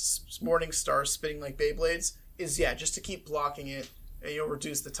Star spinning like Beyblades is, just to keep blocking it, and you'll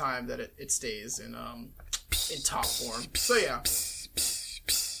reduce the time that it stays in top form. So yeah,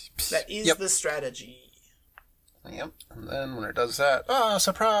 that is the strategy. Yep, and then when it does that,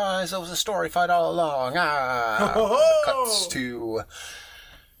 surprise, it was a story fight all along. Cuts to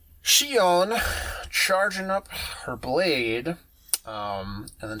Xion charging up her blade, and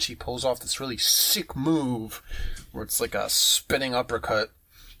then she pulls off this really sick move where it's like a spinning uppercut.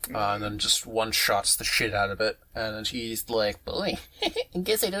 And then just one-shots the shit out of it. And then she's like, boy, I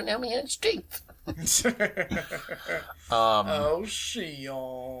guess I don't know my own strength. Oh,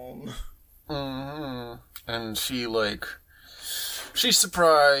 Shion. Mm-hmm. And she's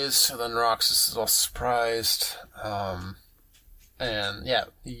surprised, and then Roxas is also surprised. And yeah,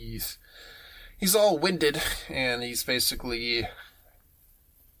 he's all winded, and he's basically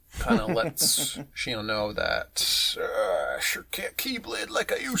kind of lets Shion know that I sure can't keyblade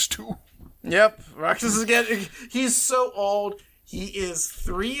like I used to. Yep, Roxas is he's so old. He is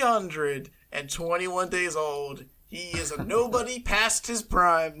 321 days old. He is a nobody past his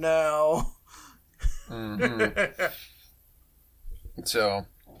prime now. Mm-hmm. So,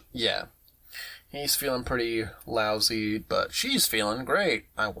 yeah. He's feeling pretty lousy, but she's feeling great.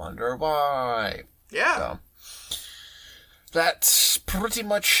 I wonder why. Yeah. So, that's pretty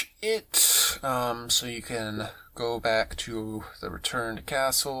much it. So you can go back to the Return to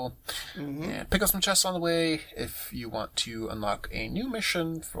Castle and pick up some chests on the way if you want to unlock a new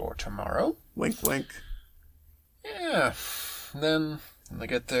mission for tomorrow. Wink, wink. Yeah. And then when they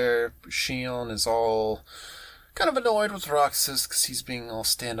get there, Shion is all kind of annoyed with Roxas because he's being all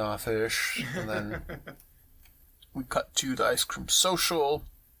standoffish. And then we cut to the ice cream social.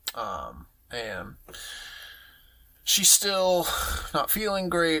 And she's still not feeling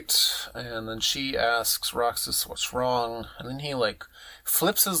great, and then she asks Roxas what's wrong, and then he,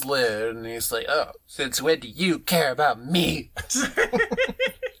 flips his lid, and he's like, oh, since when do you care about me?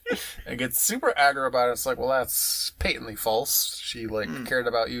 And gets super aggro about it. It's like, well, that's patently false. She, cared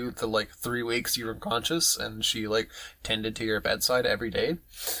about you the, 3 weeks you were unconscious, and she, tended to your bedside every day.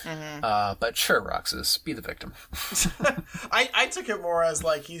 Mm-hmm. But sure, Roxas, be the victim. I took it more as,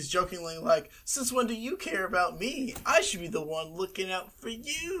 he's jokingly since when do you care about me? I should be the one looking out for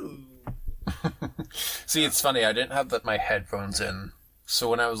you. See, it's funny, I didn't have my headphones in, so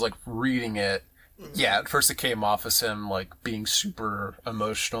when I was, reading it, yeah, at first it came off as him, being super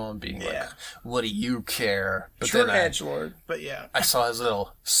emotional and being what do you care? But True then edgelord, but yeah. I saw his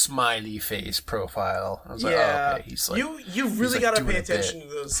little smiley face profile. I was like, oh, okay, he's You really gotta pay attention to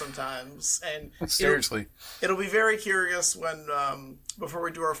those sometimes. And seriously. It'll be very curious when, before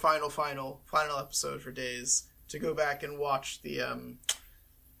we do our final episode for Days, to go back and watch the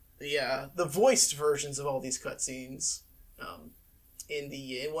voiced versions of all these cutscenes. In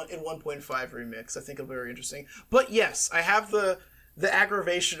 1.5 remix. I think it'll be very interesting. But yes, I have the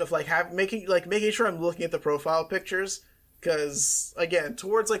aggravation of making sure I'm looking at the profile pictures, because again,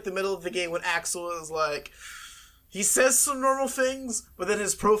 towards the middle of the game when Axel is he says some normal things, but then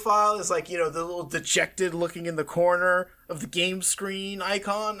his profile is the little dejected looking in the corner of the game screen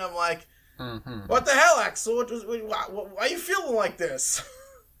icon. I'm like, What the hell, Axel? Why are you feeling like this?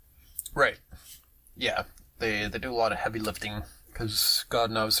 Right. Yeah, they do a lot of heavy lifting. Because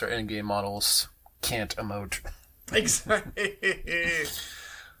God knows their in-game models can't emote. Exactly.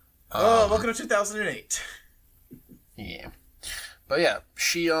 Welcome to 2008. Yeah. But yeah,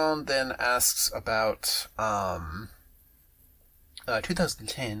 Shion then asks about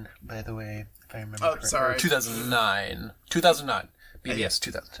 2010, by the way, if I remember correctly. Sorry. 2009. 2009. BBS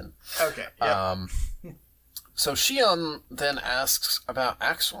 2010. Okay, yep. So Shion then asks about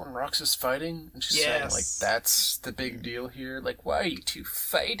Axel and Roxas fighting, and she's saying, that's the big deal here. Why are you two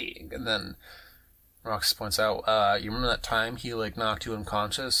fighting? And then Roxas points out, you remember that time he, knocked you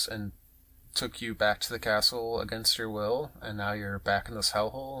unconscious and took you back to the castle against your will, and now you're back in this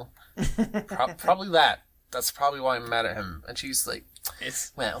hellhole? Probably that. That's probably why I'm mad at him. And she's like,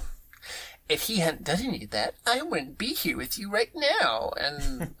 well, if he hadn't done any of that, I wouldn't be here with you right now.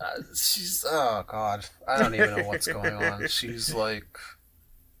 And she's, oh god, I don't even know what's going on. She's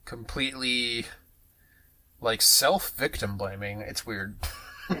completely self-victim blaming. It's weird.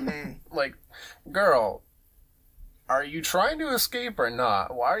 Girl, are you trying to escape or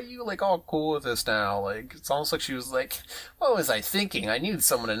not? Why are you all cool with this now? It's almost like she was what was I thinking? I needed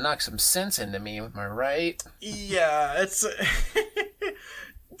someone to knock some sense into me, am I right? Yeah, it's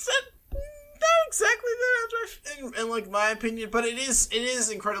not exactly that, in my opinion, but it is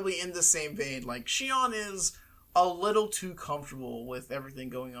incredibly in the same vein. Shion is a little too comfortable with everything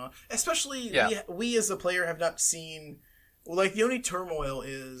going on, especially we as a player have not seen. The only turmoil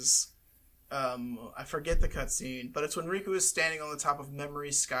is, I forget the cutscene, but it's when Riku is standing on the top of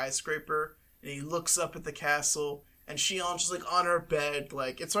Memory's skyscraper and he looks up at the castle, and Shion's just on her bed,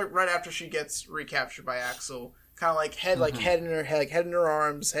 it's right after she gets recaptured by Axel, kind of head in her head, head in her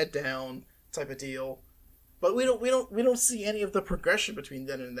arms, head down type of deal. But we don't see any of the progression between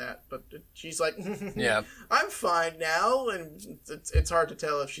then and that. But she's yeah, I'm fine now, and it's hard to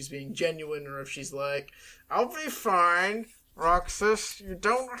tell if she's being genuine or if she's I'll be fine, Roxas. You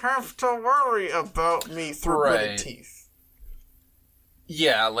don't have to worry about me through gritted teeth.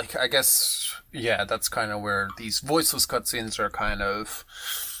 Yeah, like, I guess, yeah, that's kind of where these voiceless cutscenes are kind of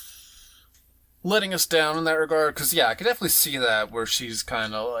letting us down in that regard. Because, yeah, I could definitely see that where she's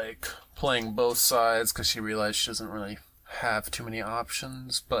kind of, like, playing both sides because she realized she doesn't really have too many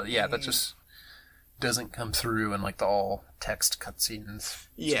options. But, yeah, that just doesn't come through in, like, the all-text cutscenes.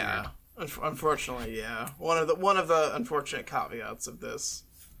 Yeah, unfortunately, yeah. One of the unfortunate caveats of this.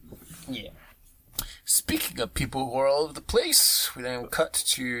 Yeah. Speaking of people who are all over the place, we then cut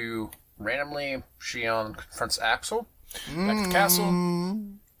to randomly Xion confronts Axel back at the castle,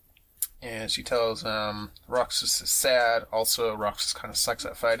 and she tells Roxas is sad. Also, Roxas kind of sucks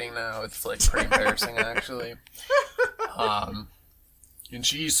at fighting now. It's like pretty embarrassing actually. And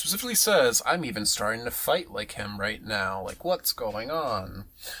she specifically says, "I'm even starting to fight like him right now. Like, what's going on?"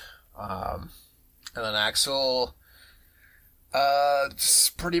 And then Axel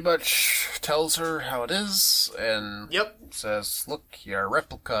just pretty much tells her how it is, and says, "Look, you're a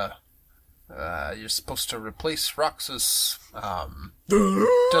replica. You're supposed to replace Roxas."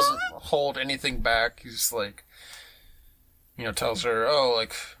 Doesn't hold anything back. He's like, tells her, "Oh,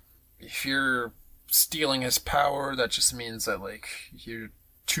 like, if you're stealing his power, that just means that, like, you're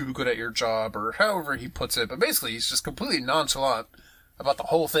too good at your job," or however he puts it. But basically, he's just completely nonchalant about the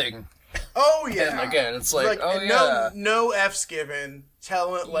whole thing. Oh, yeah. And again, it's like, oh, yeah. No F's given.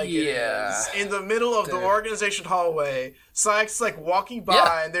 Tell it like it is. In the middle of the organization hallway, Sykes like walking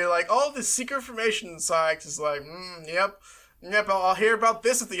by, and they're like, "Oh, the secret information." And Sykes is like, yep, I'll hear about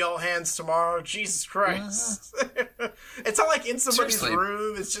this at the all hands tomorrow. Jesus Christ. It's not like in somebody's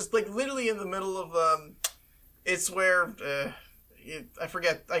room. It's just like literally in the middle of, it's where, I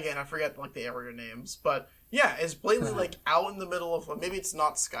forget like the area names, but yeah, it's blatantly like out in the middle of, maybe it's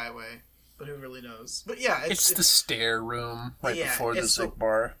not Skyway, but who really knows? But yeah, it's the stair room before the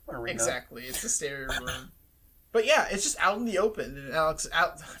Xigbar arena. Exactly, it's the stair room. But yeah, it's just out in the open, and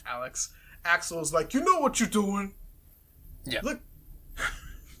Axel's like, "You know what you're doing." Yeah. Look.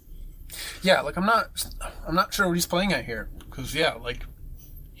 Yeah, like I'm not sure what he's playing at here, because like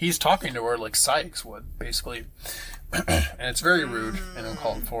he's talking to her like Sykes would basically, and it's very rude and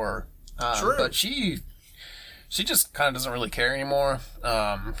uncalled for. True. But she just kind of doesn't really care anymore.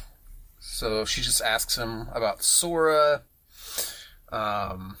 So she just asks him about Sora.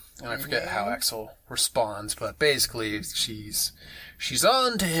 And I forget how Axel responds, but basically she's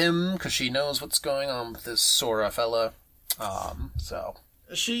on to him because she knows what's going on with this Sora fella. So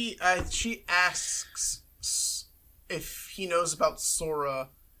she asks if he knows about Sora,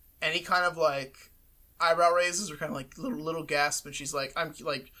 and he kind of like eyebrow raises or kind of like little gasp, and she's like, "I'm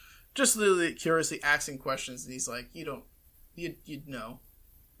like just literally curiously asking questions," and he's like, "You'd know.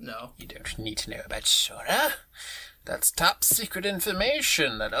 No. You don't need to know about Sora. That's top secret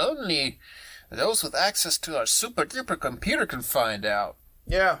information that only those with access to our super duper computer can find out."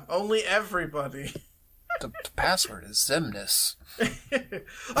 Yeah, only everybody. The password is Xemnas. We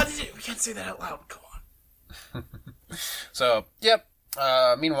can't say that out loud. Go on. So, yep.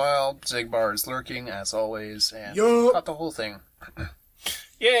 Meanwhile, Xigbar is lurking as always, and got the whole thing.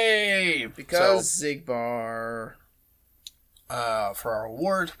 Yay! Because Xigbar. For our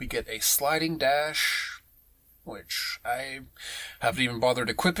reward, we get a sliding dash, which I haven't even bothered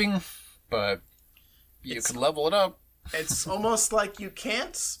equipping, but you can level it up. It's almost like you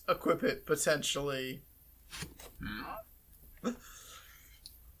can't equip it, potentially.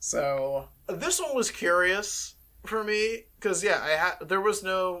 So, this one was curious for me, because, there was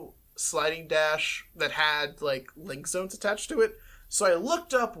no sliding dash that had, like, link zones attached to it. So I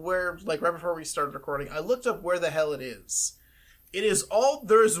looked up where, like, right before we started recording, I looked up where the hell it is.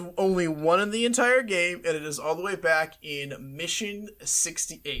 There is only one in the entire game, and it is all the way back in Mission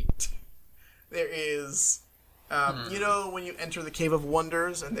 68. There is, when you enter the Cave of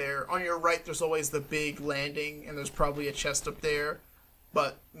Wonders, and on your right, there's always the big landing, and there's probably a chest up there.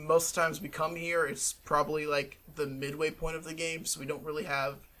 But most of the times we come here, it's probably, like, the midway point of the game, so we don't really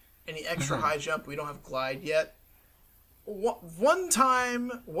have any extra high jump. We don't have glide yet. One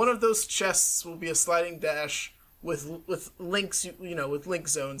time, one of those chests will be a sliding dash with links, with link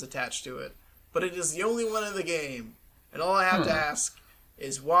zones attached to it. But it is the only one in the game. And all I have to ask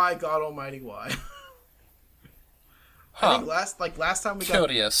is why, God Almighty, why? I think last time we got...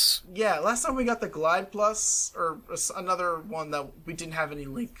 Curious. Yeah, last time we got the Glide Plus, or another one that we didn't have any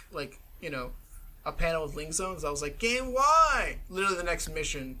link, a panel with link zones. I was like, game, why? Literally the next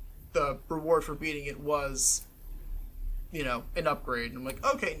mission, the reward for beating it was, an upgrade. And I'm like,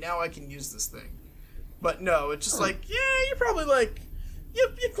 okay, now I can use this thing. But no, it's just like, you're probably like, you're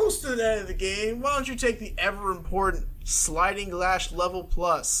close to the end of the game. Why don't you take the ever-important sliding glass level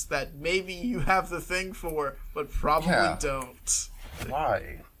plus that maybe you have the thing for, but probably don't.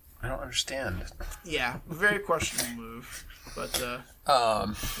 Why? I don't understand. Yeah, very questionable move, but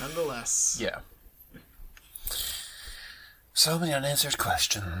nonetheless. Yeah. So many unanswered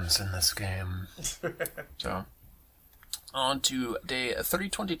questions in this game. So, on to day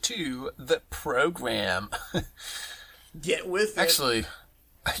 322, the program. Get with it. Actually,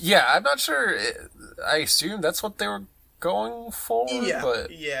 yeah, I'm not sure. I assume that's what they were going for, but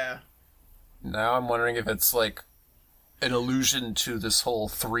now I'm wondering if it's like an allusion to this whole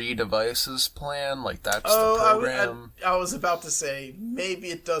 3 devices plan, like that's the program. I was about to say maybe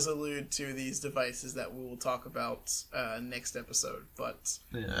it does allude to these devices that we will talk about next episode, but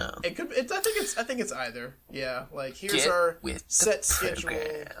yeah, it could. I think it's either. Yeah, like here's our set schedule,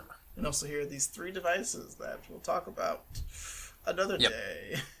 and also here are these 3 devices that we'll talk about another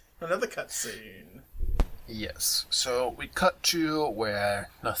day, another cutscene. Yes, so we cut to where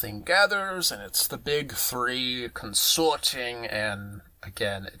nothing gathers, and it's the big 3 consorting, and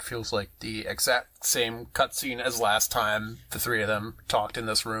again, it feels like the exact same cutscene as last time the 3 of them talked in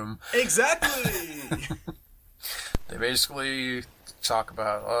this room. Exactly! They basically talk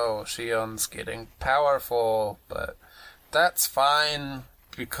about, Shion's getting powerful, but that's fine,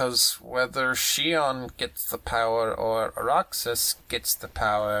 because whether Shion gets the power or Roxas gets the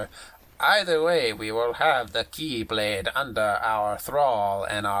power, either way, we will have the Keyblade under our thrall,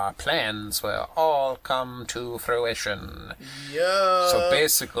 and our plans will all come to fruition. Yeah. So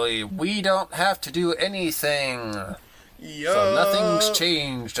basically, we don't have to do anything. Yeah. So nothing's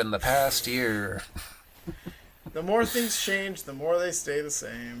changed in the past year. The more things change, the more they stay the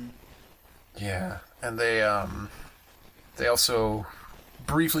same. Yeah, and they also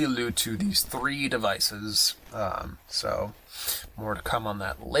briefly allude to these 3 devices. So more to come on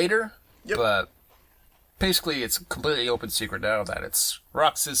that later. Yep. But basically, it's a completely open secret now that it's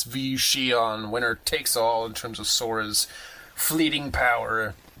Roxas v Shion, winner takes all in terms of Sora's fleeting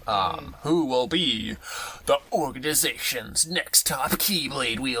power. Who will be the organization's next top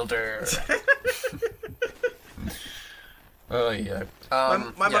Keyblade wielder? Oh yeah.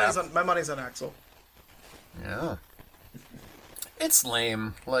 My money's on Axel. Yeah. It's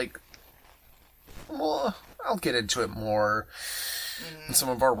lame. Like, well, I'll get into it more in some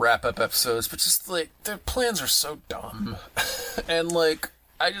of our wrap-up episodes, but just, like, their plans are so dumb. And, like,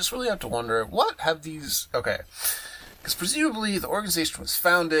 I just really have to wonder, what have these... Okay. Because presumably the organization was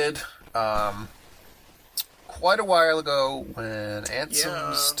founded quite a while ago when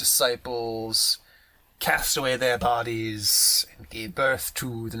Ansem's disciples cast away their bodies and gave birth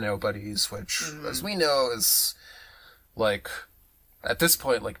to the Nobodies, which, as we know, is, like, at this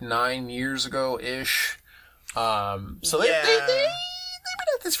point, like, 9 years ago-ish. So they've been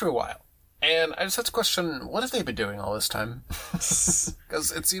at this for a while. And I just have to question, what have they been doing all this time?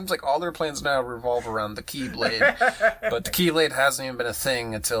 Because it seems like all their plans now revolve around the Keyblade. But the Keyblade hasn't even been a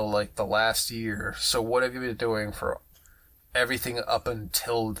thing until, like, the last year. So what have you been doing for everything up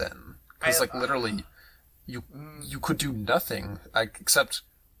until then? Because, like, literally, you could do nothing, except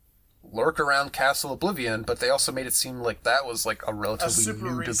lurk around Castle Oblivion, but they also made it seem like that was like a relatively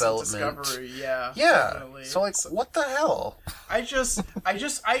new development. Discovery, yeah. Definitely. So like, what the hell? I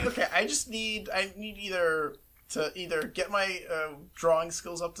need either to get my drawing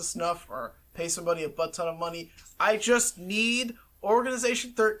skills up to snuff or pay somebody a butt ton of money. I just need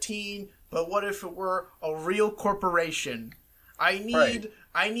Organization 13, but what if it were a real corporation? I need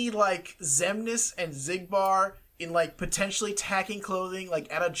like Xemnas and Xigbar in, like, potentially tagging clothing,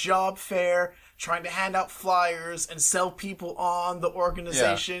 like, at a job fair, trying to hand out flyers and sell people on the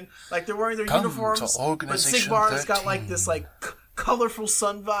organization. Yeah. Like, they're wearing their uniforms, but Xigbar's got, like, this, like, colorful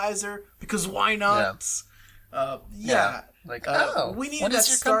sun visor, because why not? Yeah. Like, we need what does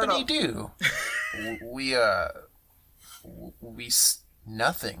your company do? we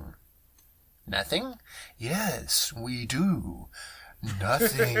nothing. Nothing? Yes, we do.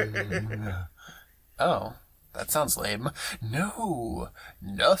 Nothing. Oh. That sounds lame. No,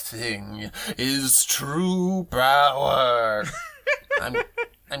 nothing is true power. I'm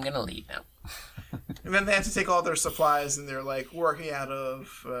gonna leave now. And then they have to take all their supplies, and they're, like, working out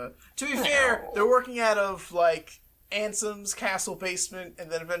of... to be fair, they're working out of, like, Ansem's castle basement, and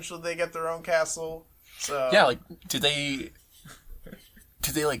then eventually they get their own castle, so... Yeah, like, did they,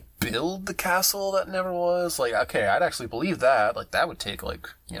 like, build the castle that never was? Like, okay, I'd actually believe that. Like, that would take, like,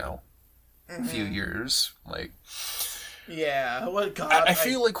 you know... a few years, like... Yeah, well, God... I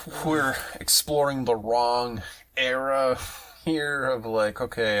feel like we're exploring the wrong era here of, like,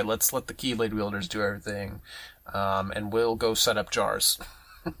 okay, let's let the Keyblade wielders do everything, and we'll go set up jars.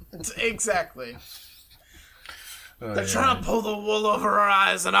 Exactly. They're trying to pull the wool over our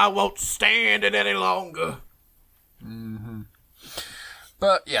eyes, and I won't stand it any longer. Mm-hmm.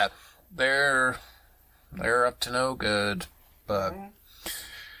 But yeah, they're up to no good. But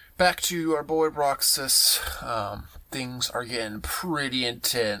back to our boy Roxas. Things are getting pretty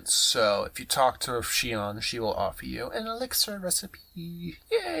intense. So if you talk to Shion, she will offer you an elixir recipe.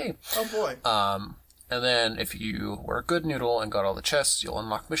 Yay! Oh boy. And then if you were a good noodle and got all the chests, you'll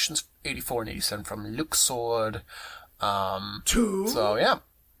unlock missions 84 and 87 from Luxord. 2. So yeah.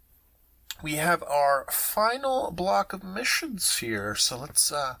 We have our final block of missions here, so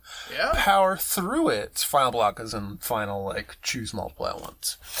let's power through it. Final block is in final, like, choose multiple at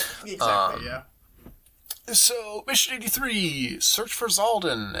once. Exactly, yeah. So, mission 83, search for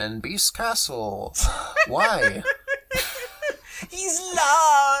Zaldin and Beast Castle. Why? He's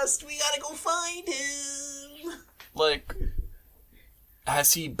lost! We gotta go find him! Like,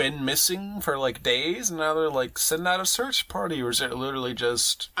 has he been missing for, like, days, and now they're, like, sending out a search party, or is it literally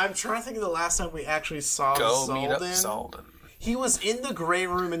just... I'm trying to think of the last time we actually saw go Zaldin. Meet up Zaldin. He was in the Grey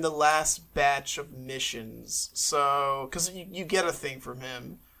Room in the last batch of missions, so... Because you get a thing from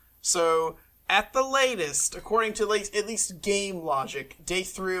him. So, at the latest, according to at least game logic, day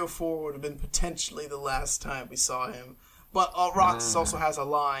 304 would have been potentially the last time we saw him. But Roxas also has a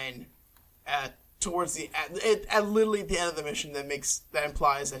line towards at literally the end of the mission that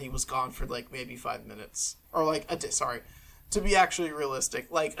implies that he was gone for like maybe 5 minutes or like a day. Sorry, to be actually realistic,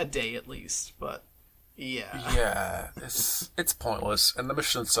 like a day at least. But yeah, it's pointless, and the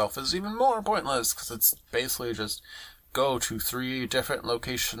mission itself is even more pointless because it's basically just go to 3 different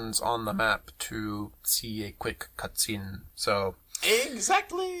locations on the map to see a quick cutscene. So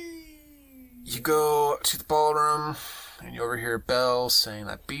exactly, you go to the ballroom. And you overhear Belle saying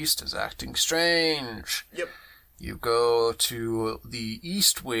that Beast is acting strange. Yep. You go to the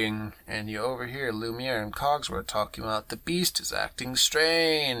East Wing, and you overhear Lumiere and Cogsworth talking about the Beast is acting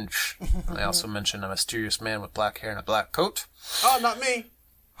strange. And they also mention a mysterious man with black hair and a black coat. Oh, not me.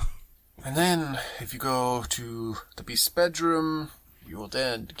 And then, if you go to the Beast's bedroom, you will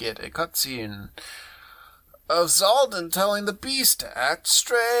then get a cutscene of Zaldin telling the Beast to act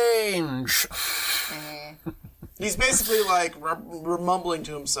strange. He's basically, like, mumbling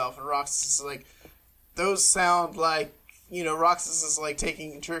to himself, and Roxas is like, those sound like, Roxas is, like,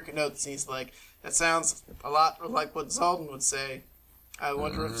 taking intricate notes, and he's like, that sounds a lot like what Zaldin would say. I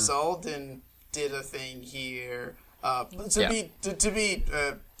wonder if Zaldin did a thing here. To be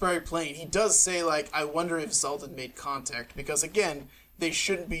very plain, he does say, like, I wonder if Zaldin made contact, because, again, they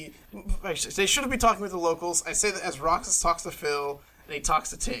shouldn't be talking with the locals. I say that as Roxas talks to Phil, and he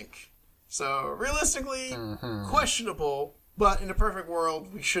talks to Tink. So, realistically, questionable, but in a perfect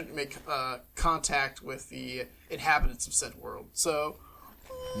world, we shouldn't make contact with the inhabitants of said world. So,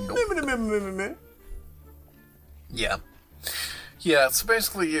 Yeah. Yeah, so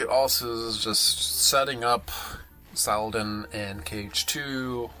basically it also is just setting up Zaldin in Cage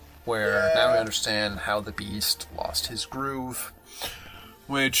 2, where now we understand how the Beast lost his groove.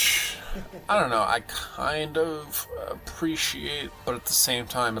 Which, I don't know, I kind of appreciate, but at the same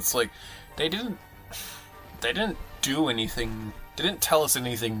time, it's like, they didn't do anything, they didn't tell us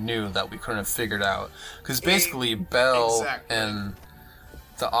anything new that we couldn't have figured out. Because basically, Belle and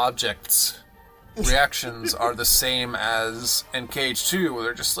the objects' reactions are the same as in Cage 2, where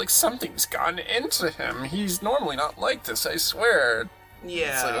they're just like, something's gotten into him. He's normally not like this, I swear.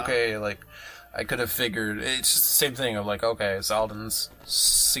 Yeah. It's like, okay, like, I could have figured, it's just the same thing of like, okay, Zaldin's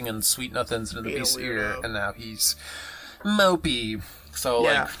singing sweet nothings into the Beast's ear, and now he's mopey. So,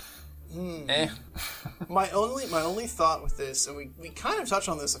 my only thought with this, and we kind of touched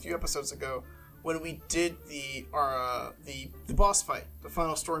on this a few episodes ago, when we did the boss fight, the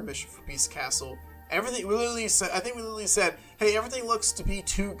final story mission for Beast Castle. Everything, we literally said, hey, everything looks to be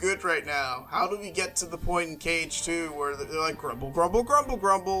too good right now. How do we get to the point in Cage 2 where they're like, grumble, grumble, grumble,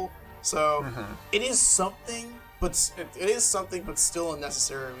 grumble? So, it is something, but still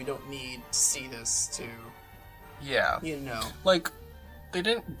unnecessary. We don't need to see this to... Yeah. Like, they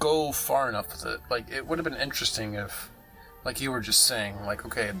didn't go far enough with it. Like, it would have been interesting if, like you were just saying, like,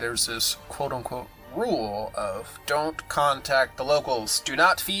 okay, there's this quote-unquote rule of don't contact the locals, do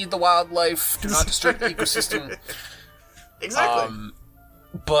not feed the wildlife, do not disturb the ecosystem. Exactly.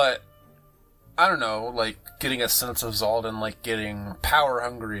 But, I don't know, like, getting a sense of Zaldin, like, getting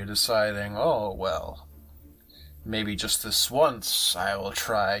power-hungry, deciding, oh, well, maybe just this once I will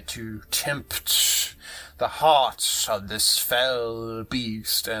try to tempt the heart of this fell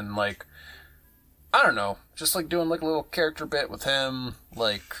beast, and, like, I don't know, just, like, doing, like, a little character bit with him,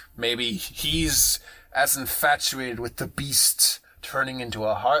 like, maybe he's as infatuated with the beast turning into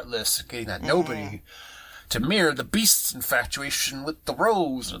a heartless, getting that nobody to mirror the beast's infatuation with the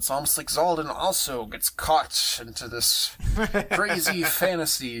rose. And it's almost like Xaldin also gets caught into this crazy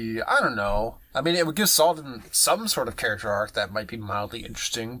fantasy. I don't know. I mean, it would give Xaldin some sort of character arc that might be mildly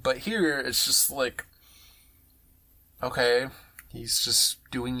interesting, but here it's just like, okay, he's just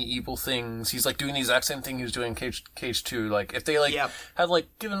doing evil things. He's like doing the exact same thing he was doing in Cage 2. Like, if they had like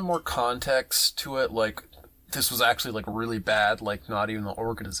given more context to it, like, this was actually like really bad, like not even the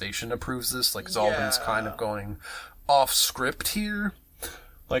organization approves this, like Xaldin's kind of going off script here.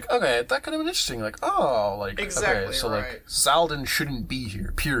 Like, okay, that could have been interesting. Like, oh, like, exactly, okay, so right. like Xaldin shouldn't be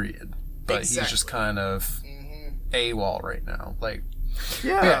here, period. But he's just kind of AWOL right now. Like,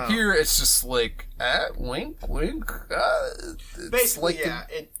 yeah, here it's just like, wink, wink. It's basically,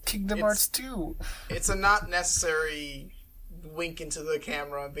 like Kingdom Hearts 2. It's a not necessary wink into the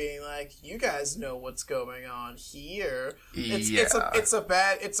camera being like, you guys know what's going on here. It's a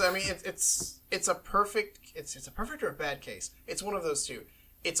perfect or a bad case. It's one of those two.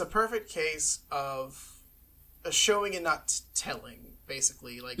 It's a perfect case of a showing and not telling,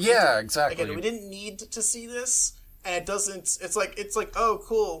 basically. Like, exactly. Again, we didn't need to see this, and it doesn't. It's like, oh,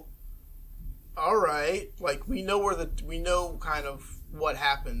 cool. All right, like we know kind of what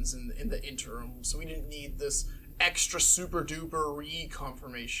happens in the interim, so we didn't need this extra super duper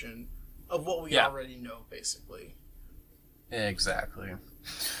reconfirmation of what we already know, basically. Exactly.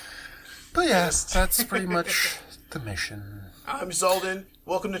 But yes, that's pretty much the mission. I'm Xaldin.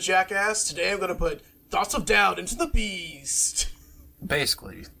 Welcome to Jackass. Today I'm going to put thoughts of doubt into the beast.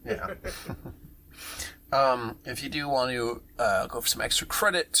 Basically, yeah. If you do want to go for some extra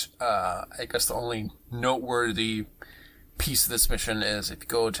credit, I guess the only noteworthy piece of this mission is if you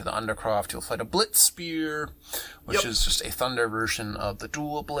go to the Undercroft, you'll fight a Blitz Spear, which is just a Thunder version of the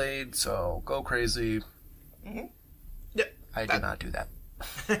Dual Blade, so go crazy. Mm-hmm. Yep. I did not do that.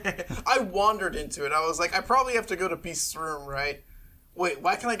 I wandered into it. I was like, I probably have to go to Beast's room, right? Wait,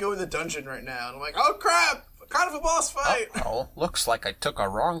 why can't I go in the dungeon right now? And I'm like, oh crap! Kind of a boss fight! Oh, looks like I took a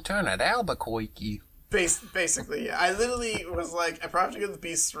wrong turn at Albuquerque. Basically, yeah. I literally was like, I probably have to go to the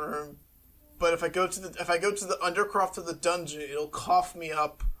Beast's room, but if I go to the Undercroft of the dungeon, it'll cough me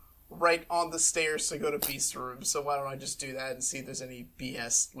up right on the stairs to go to Beast's room. So why don't I just do that and see if there's any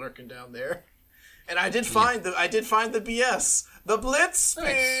BS lurking down there? And I did find the BS, the Blitz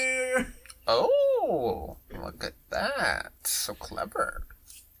Spear. Nice. Oh, look at that! So clever.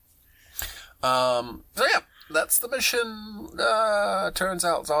 So yeah, that's the mission. Turns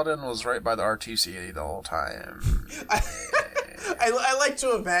out Xaldin was right by the RTC the whole time. I like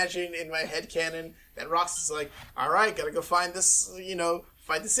to imagine in my headcanon that Rox is like, all right, gotta go find this,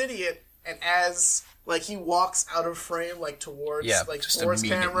 find this idiot. And as, like, he walks out of frame, like, towards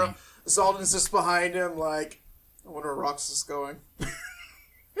camera, Xaldin's just behind him, like, I wonder where Rox is going.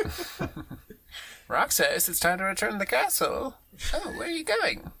 Rox says it's time to return to the castle. Oh, where are you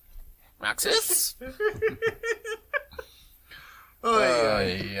going? Roxas?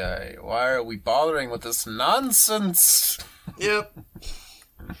 Why are we bothering with this nonsense? Yep.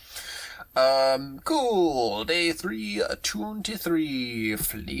 Cool. Day 323.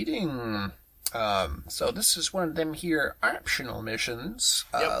 Fleeting. So this is one of them here optional missions.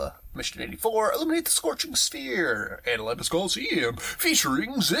 Mission 84, eliminate the Scorching Sphere at Olympus Coliseum,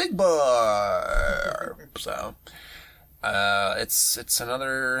 featuring Xigbar. So, it's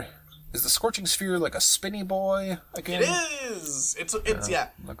another. Is the Scorching Sphere like a spinny boy again? It is. It's Look at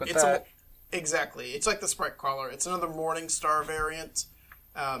that. Exactly. It's like the Sprite Crawler. It's another Morningstar variant.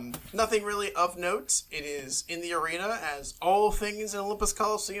 Nothing really of note. It is in the arena, as all things in Olympus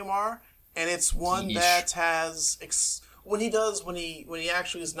Coliseum are, and it's one that has when he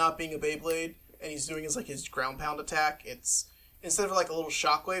actually is not being a Beyblade and he's doing his ground pound attack. It's instead of like a little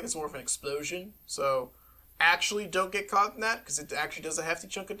shockwave, it's more of an explosion. So actually, don't get caught in that because it actually does a hefty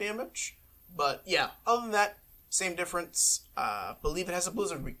chunk of damage. But yeah, other than that, same difference. Believe it has a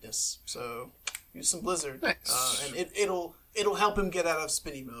Blizzard weakness, so use some Blizzard, nice. And it'll help him get out of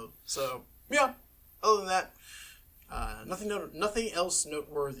spinny mode. So yeah, other than that, nothing else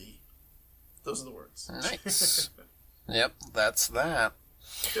noteworthy. Those are the words. Nice. Yep, that's that.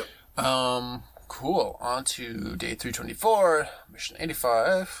 Yep. Cool. On to day 324, mission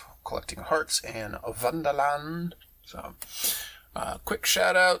 85, collecting hearts in Wonderland. So, quick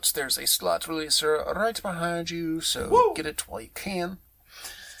shout outs. There's a slot releaser right behind you, so get it while you can.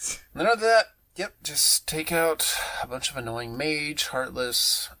 And then after that, just take out a bunch of annoying mage,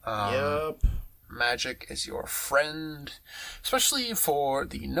 heartless. Magic is your friend, especially for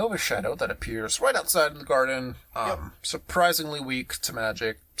the Nova Shadow that appears right outside of the garden. Surprisingly weak to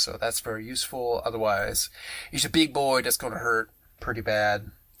magic, so that's very useful. Otherwise, he's a big boy that's going to hurt pretty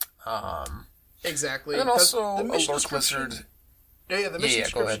bad. Exactly. And also a Lurk Lizard. Yeah, the mission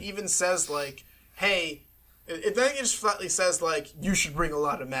description even says, like, hey, I think it just flatly says, like, you should bring a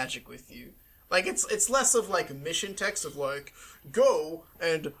lot of magic with you. Like, it's less of, like, mission text of, like, go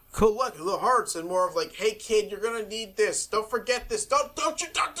and collect the hearts, and more of, like, hey, kid, you're gonna need this. Don't forget this. Don't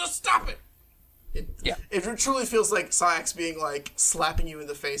just stop it. It truly feels like Saïx being, like, slapping you in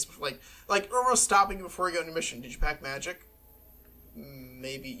the face, like almost stopping you before you go on your mission. Did you pack magic?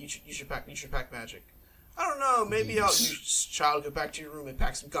 Maybe you should pack magic. I don't know. Maybe you child, go back to your room and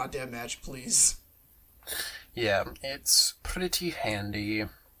pack some goddamn magic, please. Yeah, it's pretty handy.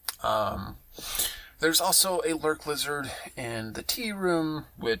 There's also a Lurk Lizard in the tea room,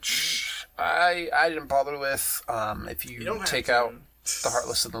 which I didn't bother with. If you take out the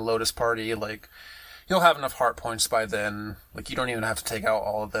Heartless and the Lotus Party, like, you'll have enough heart points by then. Like, you don't even have to take out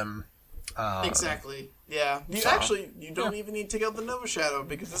all of them. Exactly. Yeah. You don't even need to take out the Nova Shadow,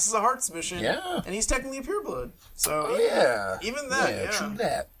 because this is a Hearts mission. Yeah. And he's technically a pureblood. So, even that, yeah. True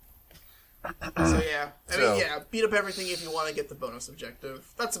that. So, yeah. I mean, beat up everything if you want to get the bonus objective.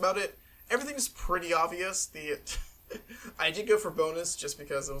 That's about it. Everything's pretty obvious. I did go for bonus just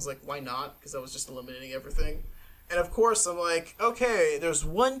because I was like, why not? Because I was just eliminating everything. And of course, I'm like, okay, there's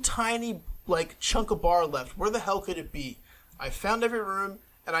one tiny, like, chunk of bar left. Where the hell could it be? I found every room,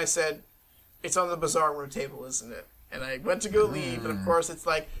 and I said, it's on the Bazaar room table, isn't it? And I went to go leave, and of course, it's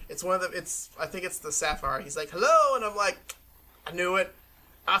like, I think it's the Sapphire. He's like, hello, and I'm like, I knew it.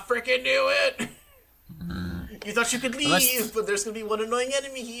 I freaking knew it. You thought you could leave, but there's going to be one annoying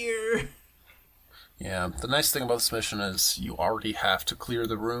enemy here. Yeah, the nice thing about this mission is you already have to clear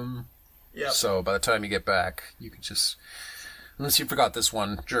the room. Yep. So by the time you get back, you could just, unless you forgot this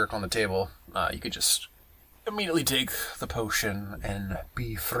one jerk on the table, you could just immediately take the potion and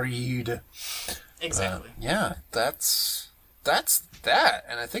be freed. Exactly. Yeah, that's that,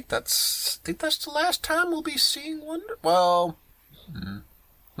 and I think that's the last time we'll be seeing Wonder. Well,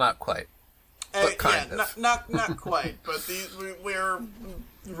 not quite. But kind of. Not quite. But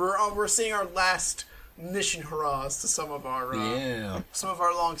we're seeing our last mission hurrahs to some of our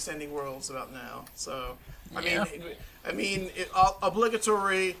long-standing worlds about now. So I mean,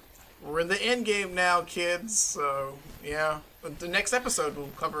 obligatory. We're in the end game now, kids. So yeah, but the next episode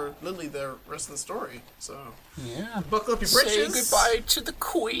will cover literally the rest of the story. So buckle up your britches. Say goodbye to the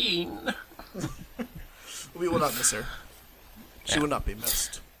Queen. We will not miss her. She will not be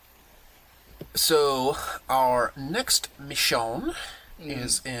missed. So, our next mission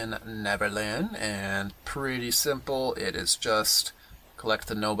is in Neverland, and pretty simple. It is just collect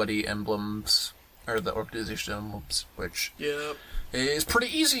the Nobody emblems, or the organization emblems, which is pretty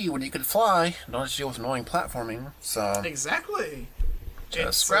easy when you can fly. Don't have to deal with annoying platforming. So exactly.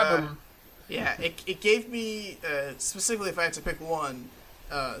 Just grab them. Yeah, it gave me, specifically if I had to pick one,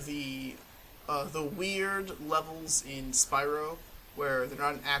 the weird levels in Spyro, where they're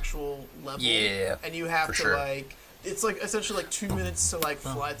not an actual level, and you have to like, it's like essentially like 2 minutes to like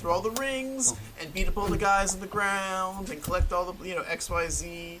fly through all the rings and beat up all the guys on the ground and collect all the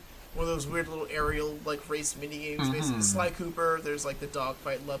XYZ, one of those weird little aerial like race mini games. Basically, Sly Cooper. There's like the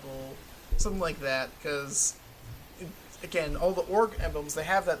dogfight level, something like that. Because again, all the org emblems, they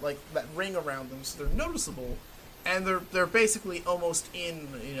have that like that ring around them, so they're noticeable, and they're basically almost in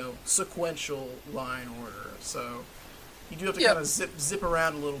sequential line order. So you do have to kind of zip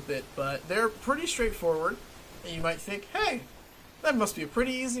around a little bit, but they're pretty straightforward. And you might think, hey, that must be a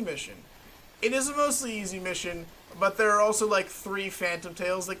pretty easy mission. It is a mostly easy mission, but there are also like 3 Phantom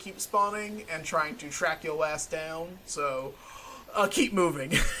Tails that keep spawning and trying to track your ass down. So, keep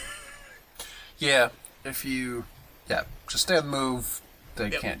moving. If you, just stay on the move. They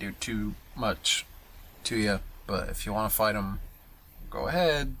can't do too much to you, but if you want to fight them, go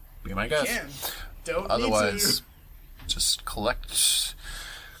ahead. Be my guest. Otherwise, just collect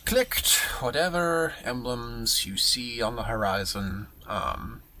whatever emblems you see on the horizon.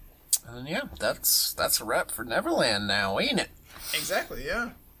 And then, that's a wrap for Neverland now, ain't it? Exactly, yeah.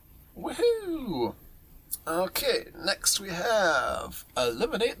 Woohoo! Okay, next we have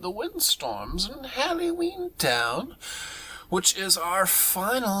Eliminate the Windstorms in Halloween Town, which is our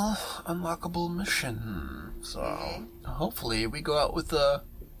final unlockable mission. So, hopefully we go out with a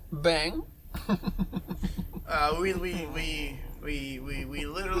bang.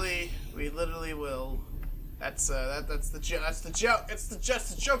 We literally will. That's the joke. It's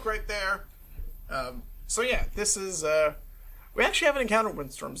just a joke right there. So yeah, this is we actually haven't encountered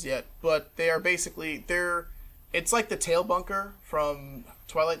windstorms yet, but they are basically it's like the tail bunker from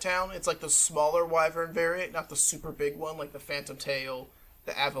Twilight Town. It's like the smaller wyvern variant, not the super big one like the Phantom Tail,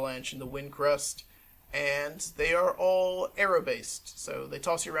 the Avalanche, and the Wind Crest. And they are all arrow based, so they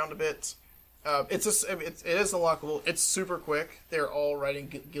toss you around a bit. It is unlockable. It's super quick. They're all riding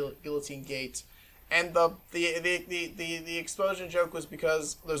Guillotine Gate, and the explosion joke was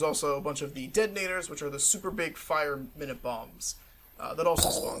because there's also a bunch of the detonators, which are the super big fire minute bombs, that also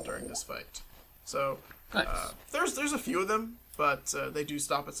spawn during this fight. So nice. There's a few of them, but they do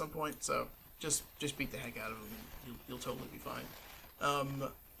stop at some point. So just beat the heck out of them, and you'll totally be fine.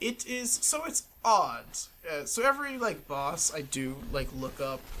 It's odd. So every boss, I do look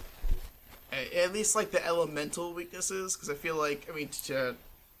up at least the elemental weaknesses, because I feel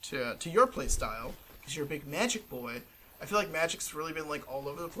to your play style, because you're a big magic boy, I feel like magic's really been all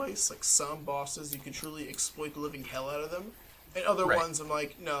over the place. Some bosses you can truly exploit the living hell out of them, and other ones I'm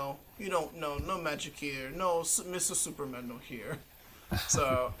no, you don't know, no magic here, no Mr. Superman no here.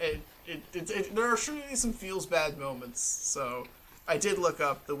 So there are surely some feels bad moments. So I did look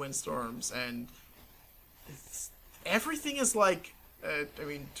up the Windstorms, and everything is for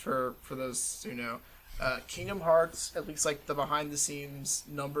those who know, Kingdom Hearts, at least the behind the scenes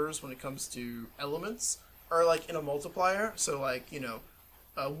numbers when it comes to elements, are in a multiplier. So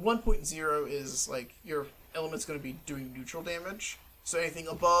 1.0 is your element's going to be doing neutral damage. So anything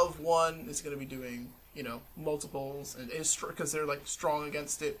above 1 is going to be doing multiples, and is because they're strong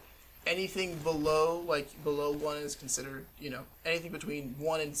against it. Anything below below 1 is considered, anything between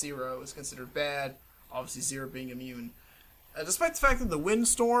 1 and 0 is considered bad. Obviously 0 being immune. Despite the fact that the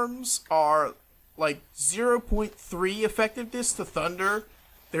Windstorms are 0.3 effectiveness to Thunder,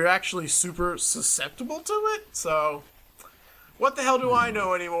 they're actually super susceptible to it. So what the hell do I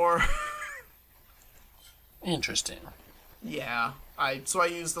know anymore? Interesting. Yeah, I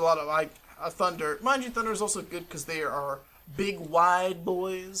used a lot of Thunder. Mind you, Thunder is also good because they are big, wide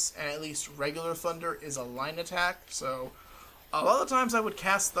boys, and at least regular Thunder is a line attack. So a lot of times I would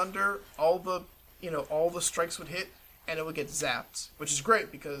cast Thunder, all the strikes would hit, and it would get zapped, which is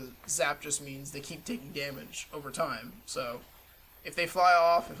great because zap just means they keep taking damage over time. So if they fly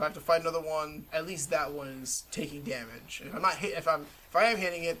off, if I have to fight another one, at least that one is taking damage. If I am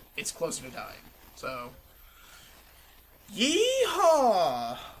hitting it, it's closer to dying. So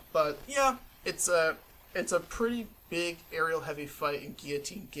yeehaw! But yeah, it's a pretty big aerial heavy fight in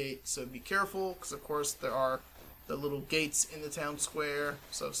Guillotine Gate, so be careful, because of course there are the little gates in the town square,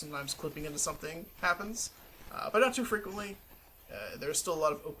 so sometimes clipping into something happens, but not too frequently. There's still a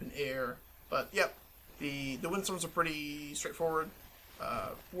lot of open air, but yep, the Windstorms are pretty straightforward.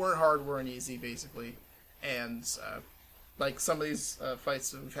 Weren't hard, weren't easy, basically, and some of these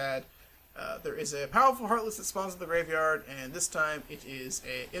fights that we've had, there is a powerful Heartless that spawns in the graveyard, and this time it is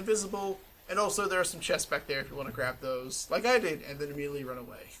a invisible. And also, there are some chests back there if you want to grab those, like I did, and then immediately run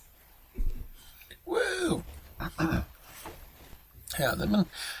away. Woo! Yeah, the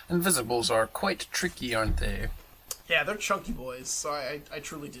invisibles are quite tricky, aren't they? Yeah, they're chunky boys, so I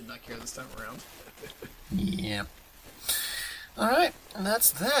truly did not care this time around. Yeah. Alright, and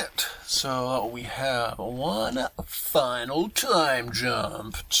that's that. So we have one final time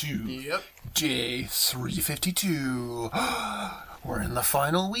jump to day 352. We're in the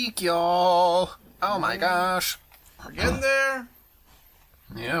final week, y'all. Oh my gosh. We're getting there.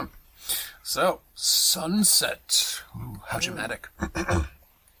 Yeah. So, sunset. Ooh, how dramatic.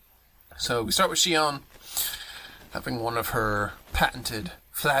 So, we start with Xion having one of her patented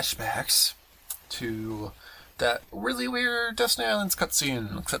flashbacks to that really weird Destiny Islands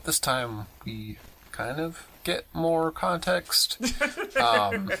cutscene, except this time we kind of get more context.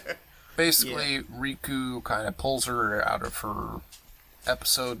 Basically, Riku kind of pulls her out of her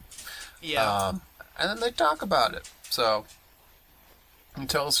episode. Yeah. And then they talk about it. So, he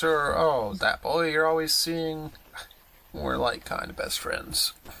tells her, oh, that boy you're always seeing, we're kind of best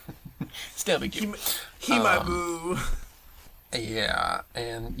friends. Still be cute. He my boo. Yeah,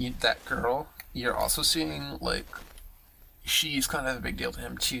 and that girl, you're also seeing, she's kind of a big deal to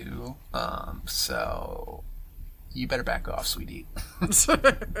him, too. So, you better back off, sweetie.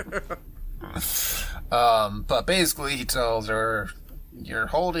 But basically, he tells her, you're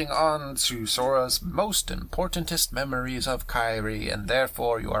holding on to Sora's most importantest memories of Kairi, and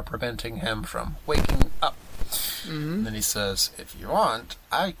therefore you are preventing him from waking up. Mm-hmm. Then he says, if you want,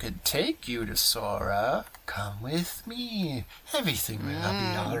 I could take you to Sora. Come with me. Everything will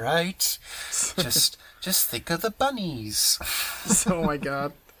be alright. Just think of the bunnies. Oh my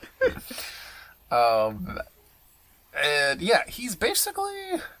god. And yeah, he's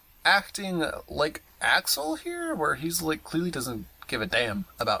basically acting like Axel here, where he's clearly doesn't give a damn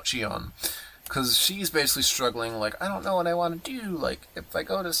about Xion. Because she's basically struggling, I don't know what I want to do. If I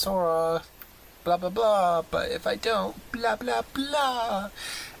go to Sora, blah blah blah, but if I don't, blah blah blah.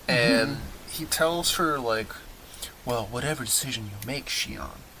 And he tells her, well, whatever decision you make,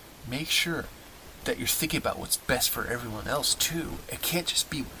 Xion, make sure that you're thinking about what's best for everyone else too. It can't just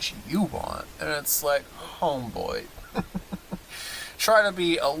be what you want. And it's like, homeboy, try to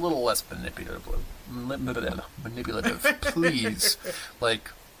be a little less manipulative, please.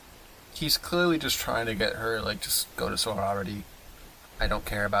 Like, he's clearly just trying to get her, like, just go to Sora already. I don't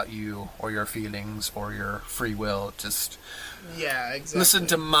care about you or your feelings or your free will. Just listen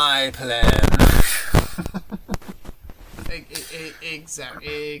to my plan.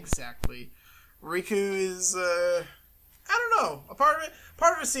 Exactly. Riku is, I don't know. A part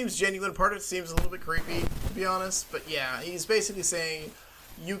of it seems genuine. Part of it seems a little bit creepy, to be honest. But yeah, he's basically saying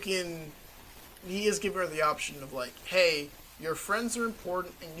he is giving her the option of like, hey, your friends are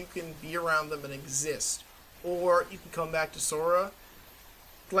important and you can be around them and exist. Or you can come back to Sora.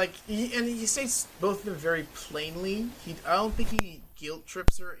 Like, he states both of them very plainly. I don't think he guilt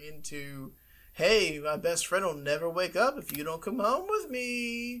trips her into, hey, my best friend will never wake up if you don't come home with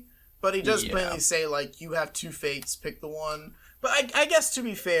me. But he does plainly say, like, you have two fates, pick the one. But I guess, to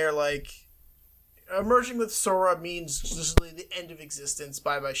be fair, like, merging with Sora means just the end of existence,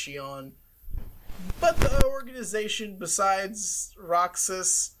 bye-bye Xion. But the organization, besides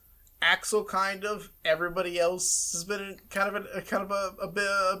Roxas, Axel, kind of, everybody else has been kind of a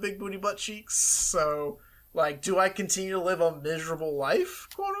big booty butt cheeks. So, like, do I continue to live a miserable life,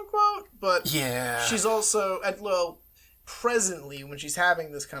 quote unquote? But she's also presently, when she's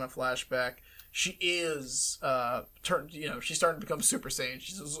having this kind of flashback, she is she's starting to become Super Saiyan.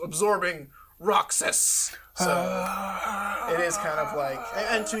 She's absorbing Roxas. So it is kind of like,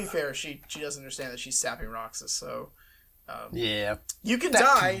 and to be fair, she doesn't understand that she's sapping Roxas. So you can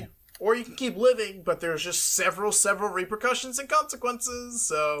die. Or you can keep living, but there's just several repercussions and consequences,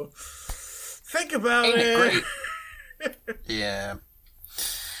 so think about it. Great?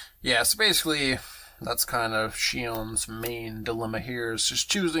 Yeah, so basically, that's kind of Xion's main dilemma here, is just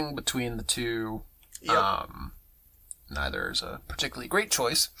choosing between the two. Yep. Neither is a particularly great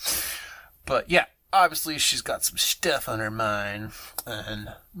choice. But yeah, obviously she's got some stuff on her mind. And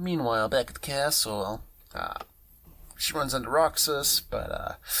meanwhile, back at the castle, she runs into Roxas,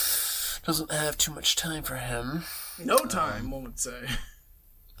 but doesn't have too much time for him. No time, one would say.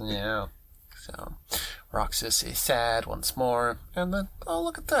 Yeah. So, Roxas is sad once more, and then, oh,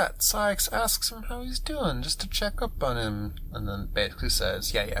 look at that. Sykes asks him how he's doing, just to check up on him, and then basically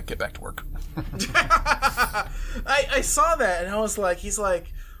says, yeah, get back to work. I saw that, and I was like, he's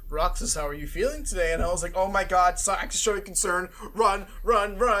like, Roxas, how are you feeling today? And I was like, oh my god, Sykes is showing concern, run.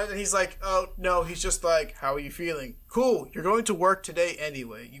 And he's like, oh, no, he's just like, how are you feeling? Cool, you're going to work today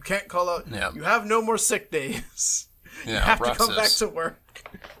anyway. You can't call out, you have no more sick days. You have Roxas, to come back to work.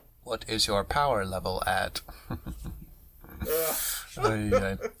 What is your power level at?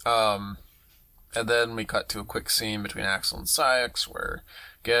 And then we cut to a quick scene between Axel and Sykes, where,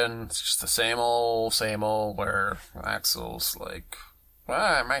 again, it's just the same old, where Axel's like,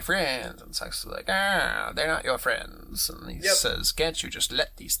 my friends. And Sykes is like, they're not your friends. And he says, can't you just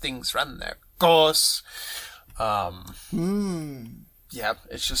let these things run their course? Yeah,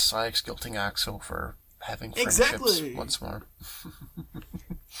 it's just Sykes guilting Axel for having friendships once more.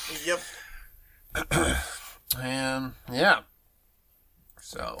 Yep. And, yeah.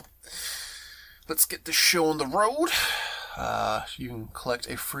 So, let's get this show on the road. You can collect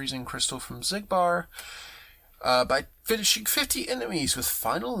a freezing crystal from Xigbar by finishing 50 enemies with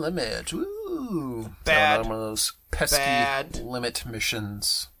final limit. Ooh. Bad. One of those pesky limit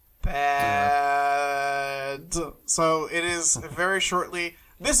missions. Bad. So it is very shortly.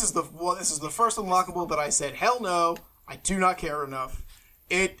 This is the first unlockable that I said, hell no, I do not care enough.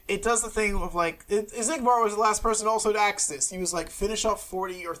 It does the thing of like, Xigbar was the last person also to ask this. He was like, finish off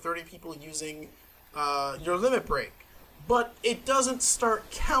 40 or 30 people using your limit break. But it doesn't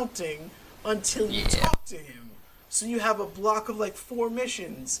start counting until you talk to him. So you have a block of like 4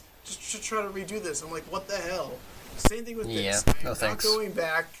 missions just to try to redo this. I'm like, what the hell? Same thing with this. I'm not going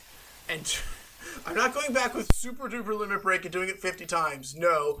back and I'm not going back with super duper limit break and doing it 50 times.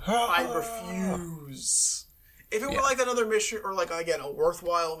 No, I refuse. If it were like another mission or like, again, a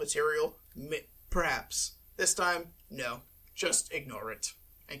worthwhile material, perhaps. This time, no. Just ignore it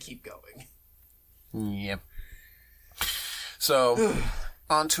and keep going. Yep. So,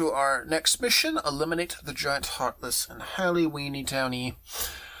 on to our next mission. Eliminate the Giant Heartless in Halloweeny Townie.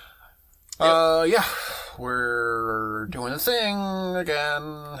 We're doing a thing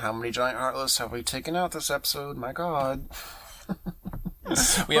again. How many Giant Heartless have we taken out this episode? My god.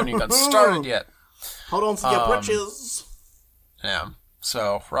 We haven't even gotten started yet. Hold on to your britches. Yeah.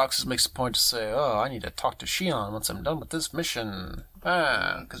 So, Roxas makes a point to say, I need to talk to Xion once I'm done with this mission.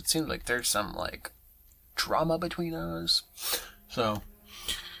 Because it seems like there's some, like, drama between us. So,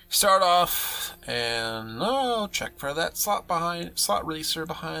 start off and check for that slot releaser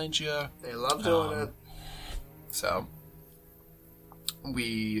behind you. They love doing it. So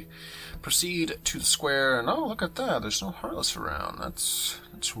we proceed to the square, and look at that! There's no Heartless around. That's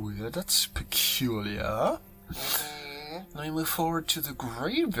weird. That's peculiar. Then we move forward to the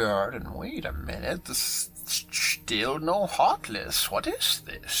graveyard, and wait a minute. There's still no Heartless. What is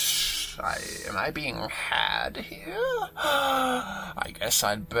this? Am I being had here? I guess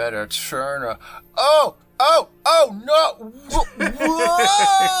I'd better turn. Oh no!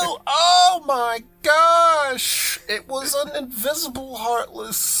 Whoa! Oh my gosh! It was an invisible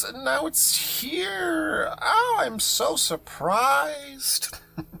Heartless, and now it's here. Oh, I'm so surprised.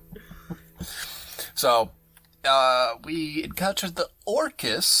 So, we encountered the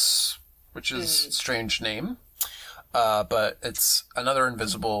Orcus, which is a strange name, but it's another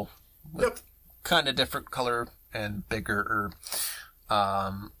invisible with kind of different color and bigger.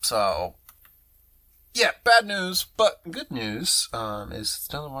 So, yeah, bad news, but good news is it's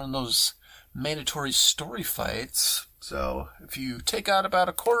another one of those mandatory story fights. So, if you take out about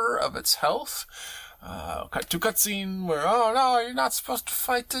a quarter of its health, cut to cutscene where, oh no, you're not supposed to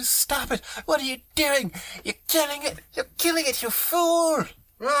fight this. Stop it! What are you doing? You're killing it! You're killing it, you fool!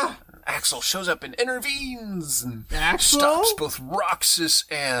 Axel shows up and intervenes and stops both Roxas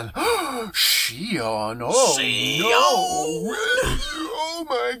and Xion. Oh Xion! No! Oh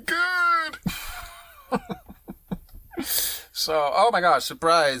my god! So, oh my gosh,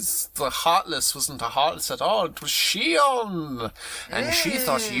 surprise! The Heartless wasn't a Heartless at all. It was Xion, and she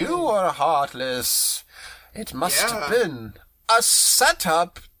thought you were a Heartless. It must have been a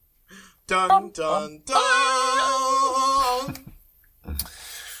setup. Dun dun dun.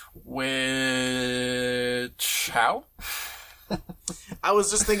 Which how? I was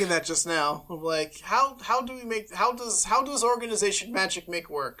just thinking that just now. Of like, how does organization magic make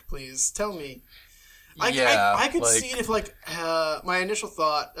work? Please tell me. I could see it if my initial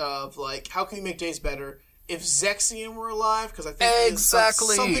thought of how can we make days better if Zexion were alive, because I think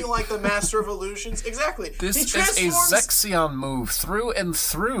exactly something like the Master of Illusions. Exactly. This is a Zexion move through and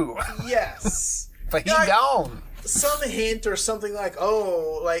through. Yes. But he down. Some hint or something if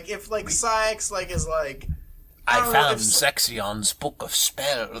Saix is I found Zexion's book of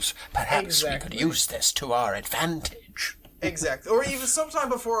spells. Perhaps we could use this to our advantage. Exactly. Or even sometime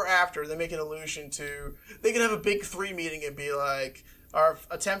before or after, they make an allusion to... They can have a big 3 meeting and be like, our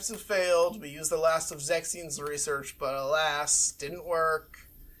attempts have failed, we used the last of Zexion's research, but alas, didn't work.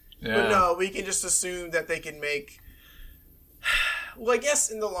 Yeah. But no, we can just assume that they can make... Well, I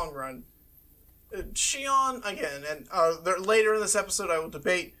guess in the long run, Xion, again, and later in this episode I will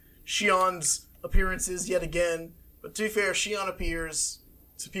debate Xion's appearances yet again, but to be fair, Xion appears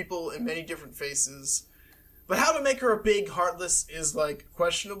to people in many different faces. But how to make her a big Heartless is,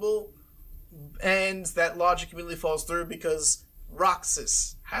 questionable, and that logic immediately falls through because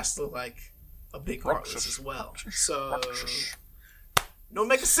Roxas has to, a big Heartless as well. So, don't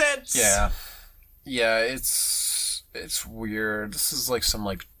make sense. Yeah. Yeah, it's weird. This is, some,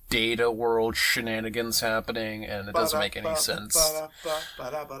 data world shenanigans happening, and it doesn't make any sense.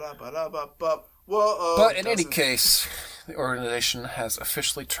 But in any case, the organization has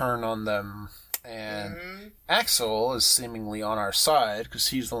officially turned on them. And Axel is seemingly on our side because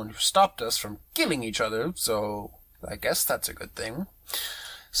he's the one who stopped us from killing each other, so I guess that's a good thing.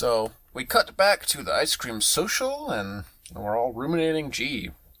 So we cut back to the ice cream social, and we're all ruminating,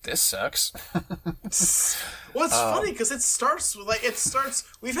 gee, this sucks. Well, it's funny because it starts,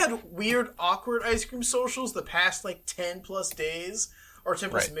 we've had weird, awkward ice cream socials the past, 10 plus days. Or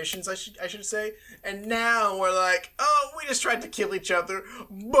 10 plus missions, I should say. And now we're we just tried to kill each other,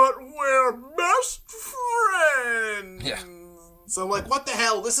 but we're best friends. Yeah. So I'm what the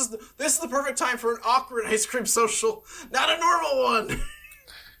hell? This is the perfect time for an awkward ice cream social, not a normal one.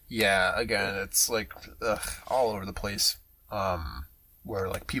 Yeah, again, it's all over the place.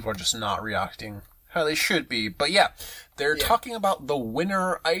 Where people are just not reacting how they should be. But yeah, they're talking about the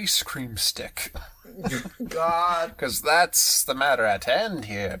winner ice cream stick. God. Because that's the matter at hand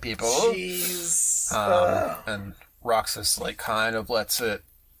here, people. Jeez. And Roxas, kind of lets it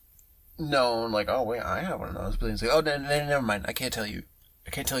known, oh, wait, I have one of those. But he's oh, no, never mind. I can't tell you. I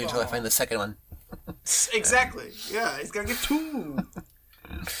can't tell you until I find the second one. Exactly. Yeah, he's got to get 2.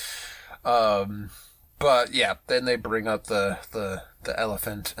 But, yeah, then they bring up the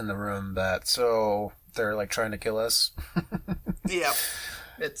elephant in the room so they're, trying to kill us. Yeah.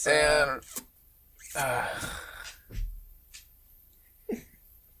 It's,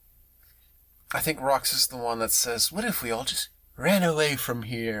 I think Rox is the one that says, what if we all just ran away from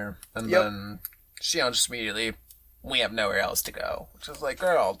here? And then Xion just immediately we have nowhere else to go. Which is like,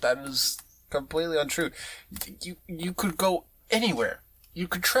 girl, that is completely untrue. You could go anywhere. You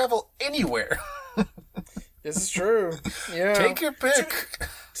could travel anywhere. This is true. Yeah. Take your pick.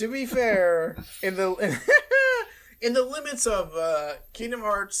 To be fair, in the limits of Kingdom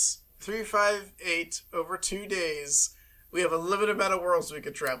Hearts 358 over 2 days, we have a limited amount of worlds we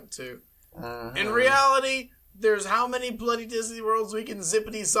could travel to. Mm-hmm. In reality, there's how many bloody Disney worlds we can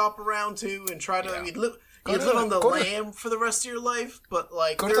zippity zop around to and try to you'd live on the lamb for the rest of your life, but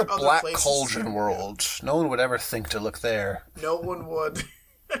like go to the Black Cauldron world. No one would ever think to look there. No one would.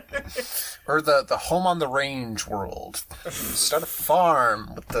 Or the Home on the Range world. Start a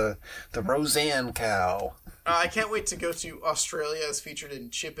farm with the Roseanne cow. I can't wait to go to Australia as featured in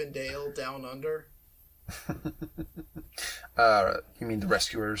Chip and Dale Down Under. You mean the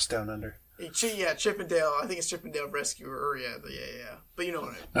Rescuers Down Under? Yeah, Chip and Dale. I think it's Chip and Dale Rescuer. Yeah. But you know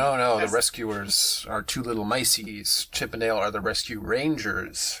what I mean. No, the Rescuers are two little miceys. Chip and Dale are the Rescue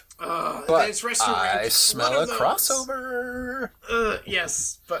Rangers. But it's Rescue Rangers. I smell a crossover.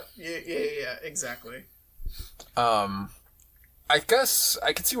 Yes, but yeah, exactly. I guess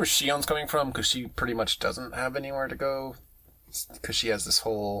I can see where Shion's coming from, because she pretty much doesn't have anywhere to go, because she has this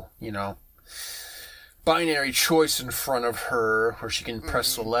whole, binary choice in front of her, where she can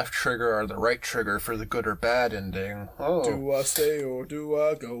press the left trigger or the right trigger for the good or bad ending. Oh. Do I stay or do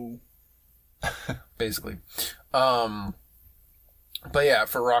I go? Basically. But yeah,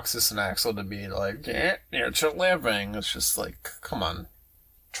 for Roxas and Axel to be like, it's a living, it's just like, come on,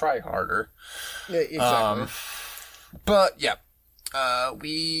 try harder. Yeah, exactly. But yeah,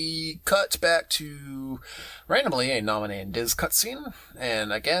 we cut back to randomly a Naminé and Diz cutscene,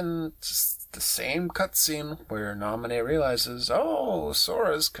 and again, just the same cutscene where Naminé realizes, oh,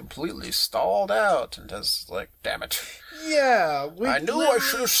 Sora's completely stalled out, and Diz like, damn it. Yeah, I knew I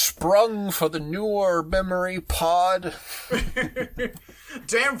should have sprung for the newer memory pod.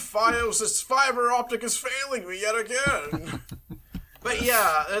 Damn Fios, this fiber optic is failing me yet again. But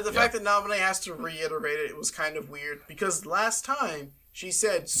yeah, the fact that Naminé has to reiterate it was kind of weird, because last time she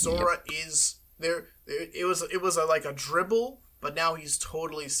said Sora is there. It was like a dribble, but now he's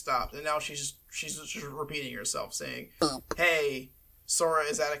totally stopped, and now she's just repeating herself, saying, "Hey, Sora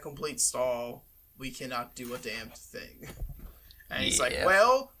is at a complete stall. We cannot do a damned thing." And he's like,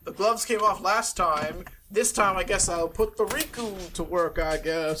 well, the gloves came off last time. This time, I guess I'll put the Riku to work, I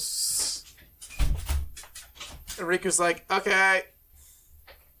guess. And Riku's like, okay.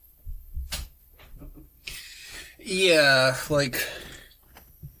 Yeah, like,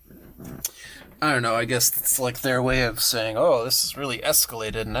 I don't know, I guess it's like their way of saying, oh, this is really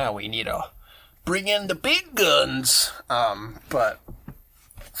escalated, now we need to bring in the big guns. But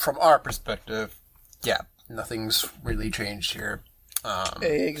from our perspective, yeah, nothing's really changed here.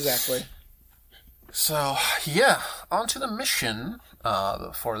 Exactly. So, yeah, on to the mission.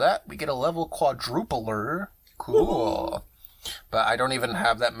 For that, we get a level quadrupler. Cool. But I don't even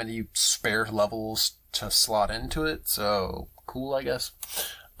have that many spare levels to slot into it, so cool, I guess.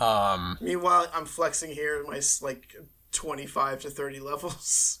 Meanwhile, I'm flexing here my, 25 to 30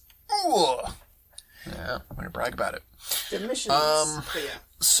 levels. Ooh. Yeah, I'm going to brag about it. The missions, but yeah.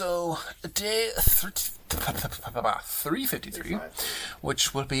 So, day 353,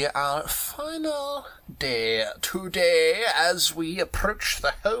 which will be our final day today as we approach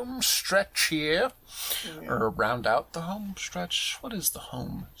the home stretch here. Or round out the home stretch. What is the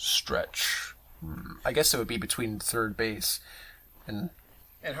home stretch? I guess it would be between third base and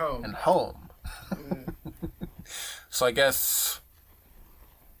home. So I guess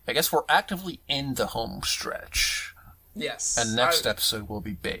we're actively in the home stretch. Yes. And next episode will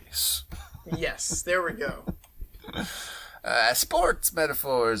be base. Yes, there we go. Sports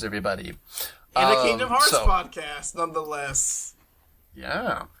metaphors, everybody. In a Kingdom Hearts podcast, nonetheless.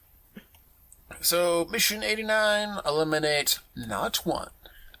 Yeah. So, mission 89, eliminate not 1,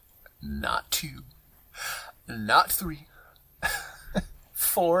 not 2, not 3,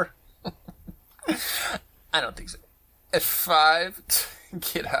 4. I don't think so. At 5,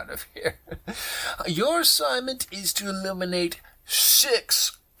 get out of here. Your assignment is to eliminate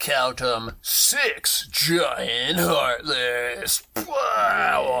 6, count 'em, 6 giant Heartless.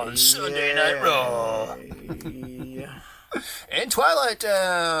 Wow, on Sunday Night Raw. And Twilight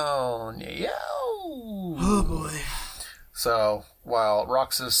Town. Yo. Oh boy. So, while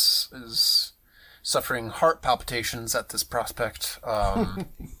Roxas is suffering heart palpitations at this prospect,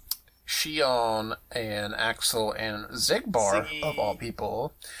 Shion and Axel and Xigbar, of all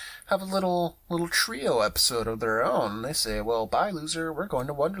people, have a little trio episode of their own. They say, well, bye, loser, we're going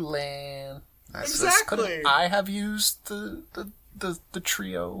to Wonderland. Exactly. Couldn't I have used the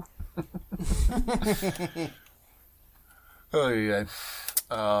trio? Oh yeah.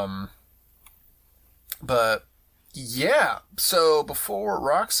 But yeah. So before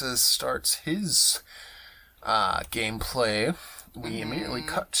Roxas starts his gameplay, we immediately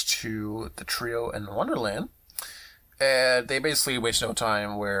cut to the trio in Wonderland, and they basically waste no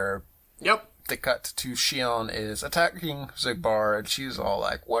time. Where they cut to Xion is attacking Xigbar, and she's all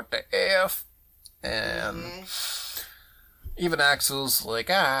like, "What the f?" And even Axel's like,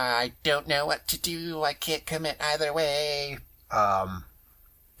 I don't know what to do. I can't commit either way.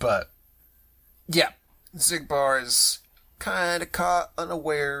 But yeah, Xigbar is kind of caught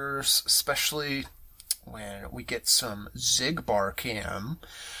unawares, especially when we get some Xigbar cam.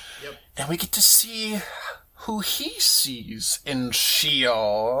 Yep. And we get to see who he sees in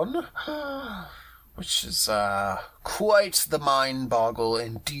Xion, which is quite the mind boggle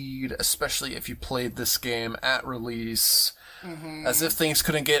indeed, especially if you played this game at release. As if things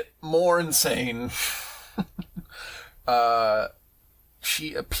couldn't get more insane.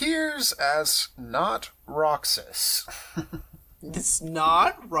 She appears as not Roxas. It's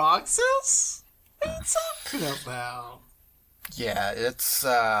not Roxas? What are you talking about? Yeah, it's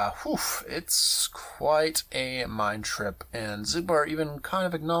quite a mind trip, and Xigbar even kind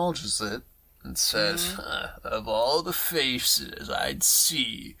of acknowledges it and says, of all the faces I'd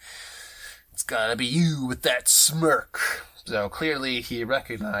see, it's gotta be you with that smirk. So clearly he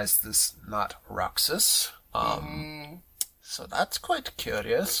recognized this not Roxas. So that's quite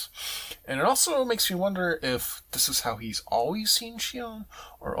curious. And it also makes me wonder if this is how he's always seen Xion,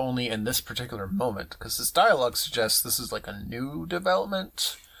 or only in this particular moment. Because this dialogue suggests this is like a new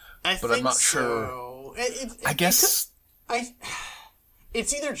development. But I'm not sure. I guess...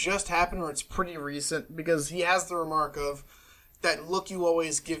 It's either just happened or it's pretty recent, because he has the remark of, that look you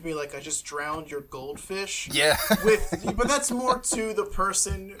always give me like I just drowned your goldfish. Yeah. But that's more to the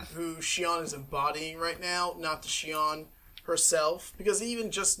person who Xion is embodying right now, not the Xion herself. Because even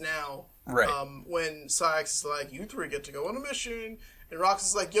just now, when Saïx is like, you three get to go on a mission, and Roxas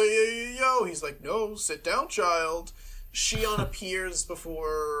is like, yo, he's like, no, sit down, child. Xion appears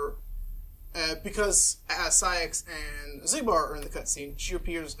before... because Saïx and Xigbar are in the cutscene, she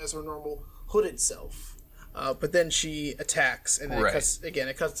appears as her normal hooded self. But then she attacks, and then it cuts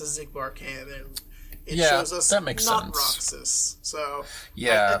to Xigbar cam, and it shows us that makes not sense. Roxas. So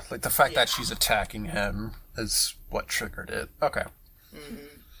like the fact that she's attacking him is what triggered it. Okay.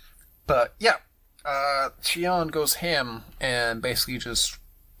 But yeah, Xion goes ham and basically just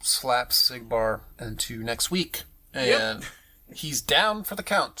slaps Xigbar into next week, and he's down for the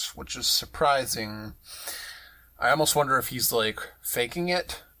count, which is surprising. I almost wonder if he's like faking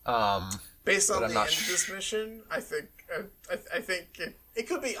it. Based on the end of this mission, I think it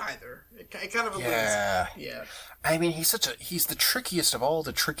could be either. It kind of alludes. Yeah. I mean, he's the trickiest of all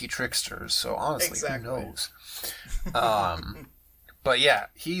the tricky tricksters. So honestly, who knows? But yeah,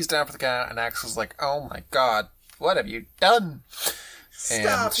 he's down for the count, and Axel's like, "Oh my god, what have you done?" And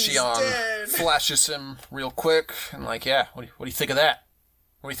Xion flashes him real quick, and like, "Yeah, what do you think of that?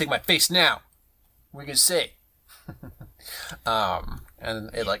 What do you think of my face now? What are you gonna say?"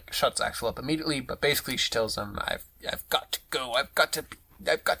 And it like shuts Axel up immediately, but basically she tells him, I've got to go, I've got to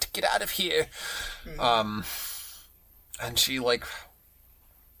get out of here. And she like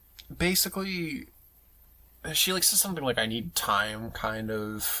basically she like says something like, I need time, kind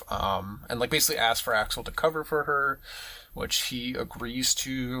of, and like basically asks for Axel to cover for her, which he agrees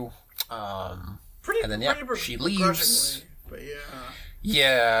to, and then she leaves. But yeah.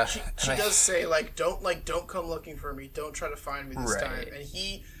 Yeah. She does say, don't come looking for me. Don't try to find me this time. And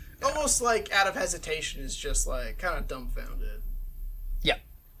he, almost like out of hesitation, is just like kind of dumbfounded. Yeah.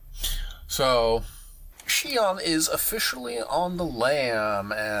 So, Xion is officially on the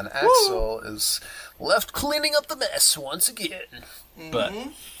lam, and Axel is left cleaning up the mess once again. But,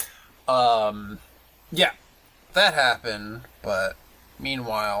 yeah, that happened, but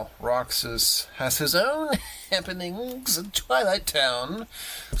meanwhile, Roxas has his own happenings in Twilight Town.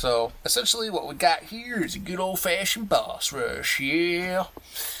 So, essentially what we got here is a good old-fashioned boss rush, yeah.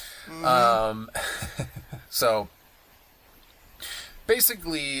 So,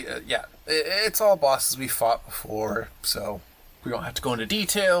 basically, it's all bosses we fought before, so we don't have to go into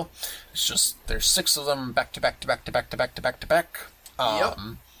detail. It's just, there's 6 of them, back to back to back to back to back to back to back.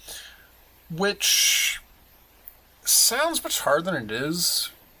 Which sounds much harder than it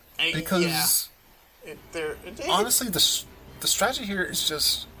is, because honestly, the strategy here is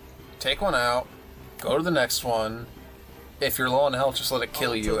just take one out, go to the next one. If you're low on health, just let it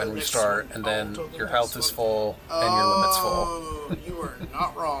kill you and restart, and then your health is full and your limit's full. You are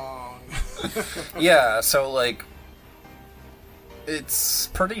not wrong. Yeah, so like it's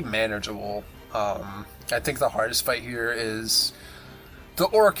pretty manageable. I think the hardest fight here is the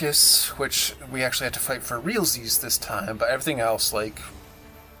Orcus, which we actually had to fight for realsies this time, but everything else, like,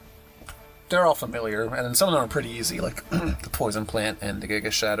 they're all familiar, and then some of them are pretty easy, like the Poison Plant and the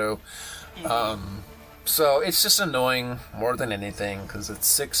Giga Shadow. So it's just annoying more than anything, because it's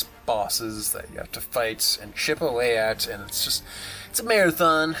 6 bosses that you have to fight and chip away at, and it's a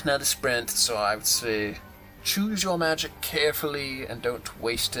marathon, not a sprint, so I would say choose your magic carefully and don't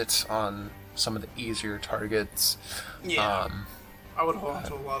waste it on some of the easier targets. Yeah. I would hold on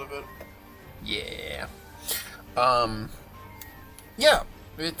to a lot of it. Yeah. Yeah.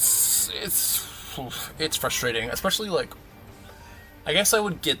 It's frustrating, especially, like, I guess I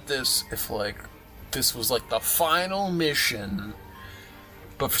would get this if, like, this was, like, the final mission,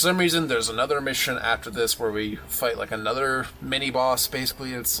 but for some reason there's another mission after this where we fight, like, another mini-boss,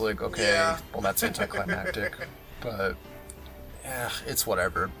 basically. It's like, okay, yeah. Well, that's anticlimactic, but, yeah, it's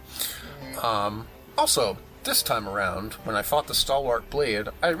whatever. Also, this time around, when I fought the Stalwart Blade,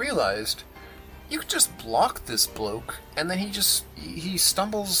 I realized you could just block this bloke, and then he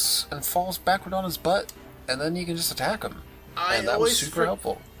stumbles and falls backward on his butt, and then you can just attack him. And that was super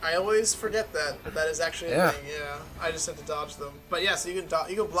helpful. I always forget that is actually a thing. Yeah, I just have to dodge them. But yeah, so you can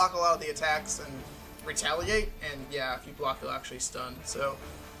block a lot of the attacks and retaliate, and yeah, if you block, you'll actually stun. So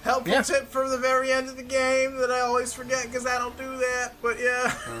helpful tip for the very end of the game that I always forget because I don't do that. But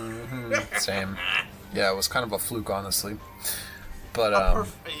yeah, same. Yeah, it was kind of a fluke, honestly. But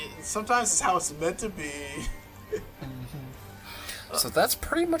sometimes it's how it's meant to be. So that's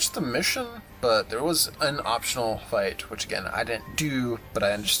pretty much the mission, but there was an optional fight, which again, I didn't do, but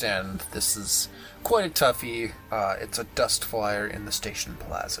I understand this is quite a toughie. It's a dust flyer in the station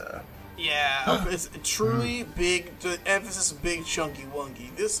plaza. Yeah, it's truly big, the emphasis big, chunky,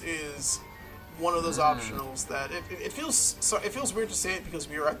 wonky. This is one of those optionals that, it feels weird to say it because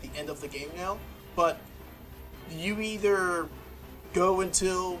we are at the end of the game now, but you either go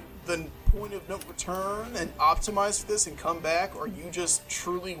until the point of no return and optimize for this and come back, or you just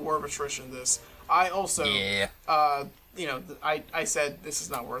truly war of attrition this. I also, I said this is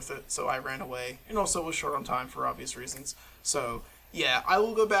not worth it, so I ran away, and also was short on time for obvious reasons. So, yeah, I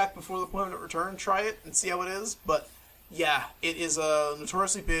will go back before the point of no return, try it, and see how it is, but yeah, it is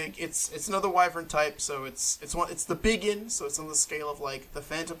notoriously big. It's another Wyvern type, so it's the biggin, so it's on the scale of like the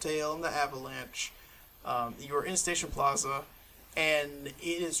Phantom Tail and the Avalanche. You are in Station Plaza, and it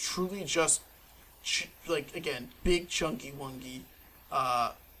is truly just like, again, big, chunky, wongy.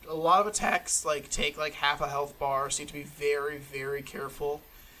 A lot of attacks like take like half a health bar, so you have to be very, very careful.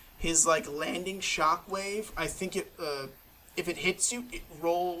 His like landing shockwave, I think if it hits you, it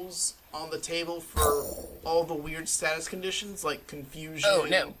rolls on the table for all the weird status conditions like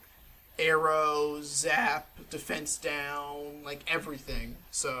confusion, arrow, zap, defense down, like everything.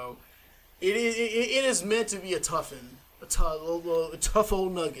 So it is meant to be a toughen. A tough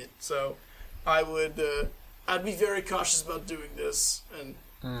old nugget. So I'd be very cautious about doing this, and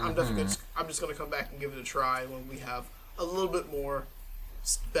I'm just gonna come back and give it a try when we have a little bit more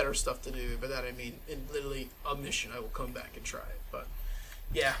better stuff to do. By that I mean in literally a mission, I will come back and try it. But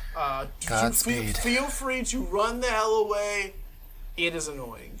yeah, feel free to run the hell away. It is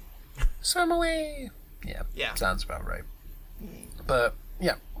annoying. Swim away. Yeah. Sounds about right. But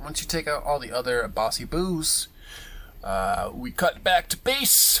yeah, once you take out all the other bossy boos, we cut back to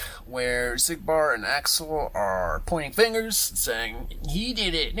base, where Xigbar and Axel are pointing fingers, saying, "He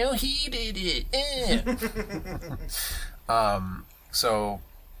did it! No, he did it!" So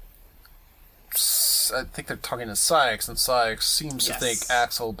I think they're talking to Sykes, and Sykes seems to think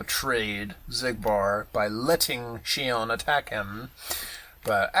Axel betrayed Xigbar by letting Xion attack him.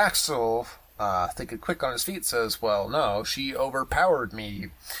 But Axel, thinking quick on his feet, says, "Well, no, she overpowered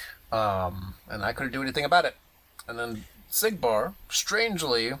me, and I couldn't do anything about it." And then Xigbar,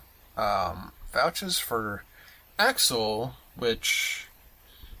 strangely, vouches for Axel, which,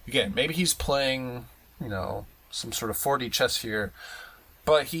 again, maybe he's playing, some sort of 4D chess here,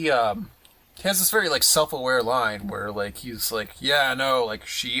 but he has this very, like, self-aware line where, like, he's like, yeah, no, like,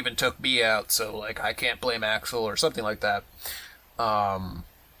 she even took me out, so, like, I can't blame Axel, or something like that.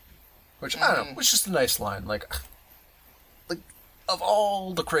 Which, I don't know, it's just a nice line, like, of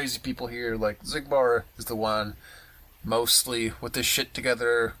all the crazy people here, like, Xigbar is the one mostly with this shit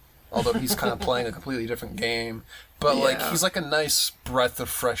together, although he's kind of playing a completely different game. But, like, he's like a nice breath of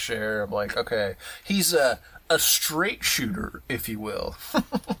fresh air. I'm like, okay, he's a straight shooter, if you will. But,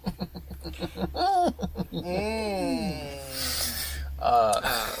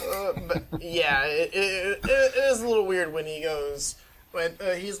 yeah, it is a little weird when he goes... When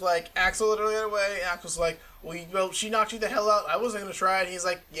he's like, Axel literally got away, Axel's like, well, she knocked you the hell out. I wasn't going to try it. He's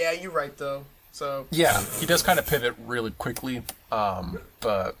like, yeah, you're right, though. So yeah, he does kind of pivot really quickly,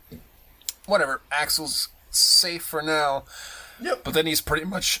 but whatever. Axel's safe for now. Yep. But then he's pretty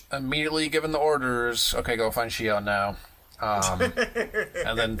much immediately given the orders. Okay, go find Shion now.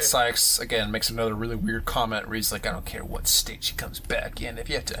 And then Sykes, again, makes another really weird comment where he's like, I don't care what state she comes back in. If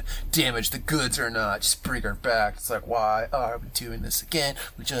you have to damage the goods or not, just bring her back. It's like, why are we doing this again?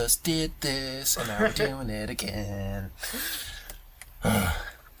 We just did this, and now we're doing it again.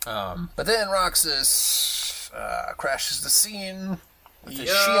 But then Roxas crashes the scene with his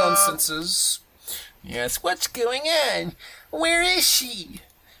Shion senses. Yes, what's going on? Where is she?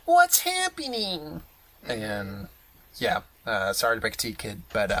 What's happening? And... yeah, sorry to break it to you, kid,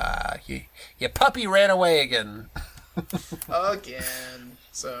 but your puppy ran away again. Again.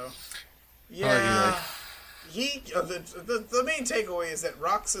 So, yeah. The main takeaway is that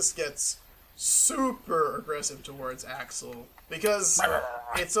Roxas gets super aggressive towards Axel, because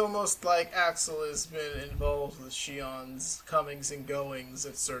it's almost like Axel has been involved with Shion's comings and goings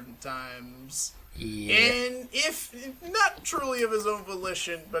at certain times. Yeah. And if not truly of his own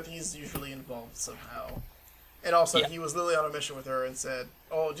volition, but he's usually involved somehow. And also, he was literally on a mission with her and said,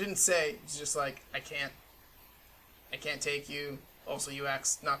 didn't say, it's just like, I can't take you. Also, you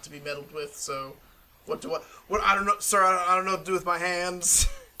asked not to be meddled with, so what, I don't know, sir, I don't know what to do with my hands.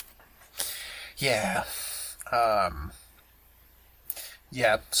 Yeah.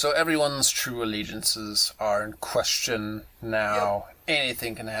 Yeah, so everyone's true allegiances are in question now. Yep.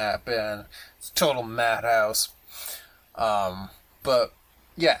 Anything can happen. It's a total madhouse. But,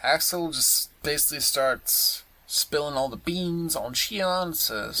 yeah, Axel just basically starts spilling all the beans on Shion.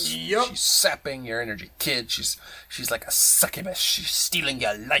 Says she's sapping your energy, kid. She's like a succubus. She's stealing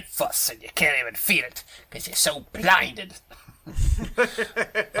your life force, and you can't even feel it because you're so blinded.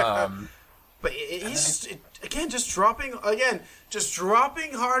 But he's just dropping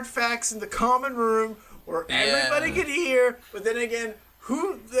hard facts in the common room where everybody could hear. But then again,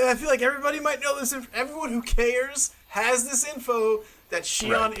 I feel like everybody might know this. Everyone who cares has this info that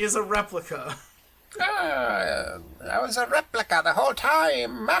Shion is a replica. I was a replica the whole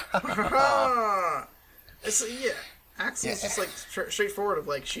time. So, Axel's just like straightforward of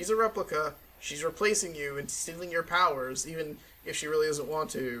like, she's a replica, she's replacing you and stealing your powers, even if she really doesn't want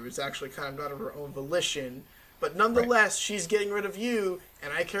to. It's actually kind of not of her own volition. But nonetheless, she's getting rid of you,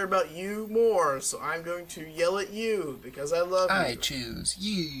 and I care about you more, so I'm going to yell at you because I love you. I choose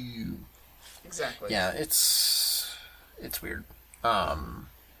you. Exactly. Yeah, it's weird.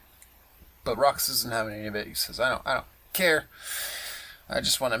 But Rox isn't having any of it. He says, I don't care. I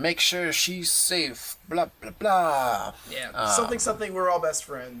just want to make sure she's safe. Blah, blah, blah. Yeah, something, we're all best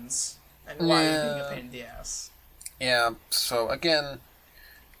friends. And why are you being a pain in the ass? Yeah, so again,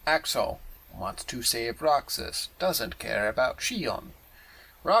 Axel wants to save Roxas, doesn't care about Shion.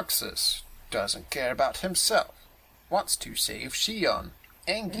 Roxas doesn't care about himself, wants to save Shion.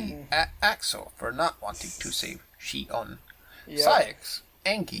 Angry at Axel for not wanting to save Shion. Sykes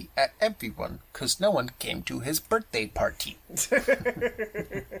angry at everyone because no one came to his birthday party.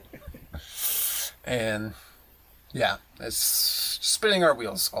 And yeah, it's spinning our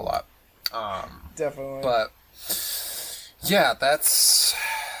wheels a lot. Definitely. But yeah, that's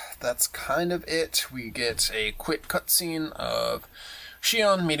kind of it. We get a quick cutscene of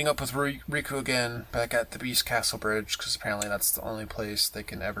Shion meeting up with Riku again back at the Beast Castle Bridge, because apparently that's the only place they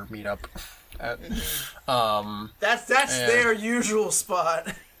can ever meet up at. That's their usual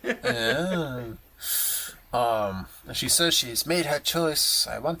spot. And she says she's made her choice.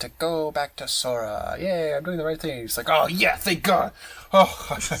 I want to go back to Sora. Yay, I'm doing the right thing. He's like, oh yeah, thank God.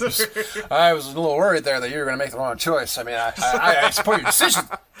 Oh, I was a little worried there that you were going to make the wrong choice. I mean, I support your decision,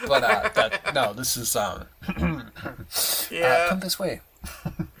 but no, this is come this way.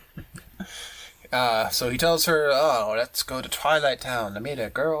 So he tells her, oh, let's go to Twilight Town to meet a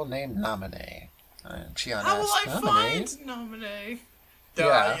girl named Naminé. And Shion How will asks, I find Naminé?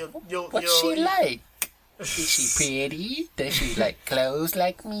 Yeah. What's she like? Is she pretty? Does she like clothes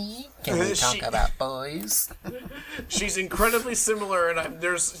like me? Can we talk about boys? She's incredibly similar, and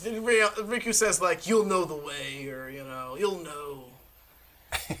Riku says like, "You'll know the way," or you'll know.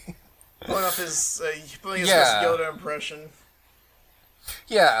 Pulling off his Yoda impression.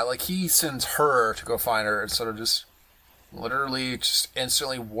 Yeah, like he sends her to go find her instead of just literally just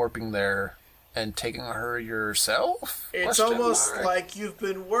instantly warping there and taking her yourself? It's almost like you've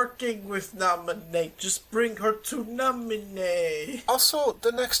been working with Naminé. Just bring her to Naminé. Also,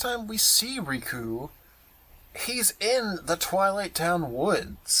 the next time we see Riku, he's in the Twilight Town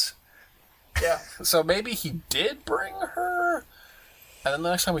woods. Yeah. So maybe he did bring her, and then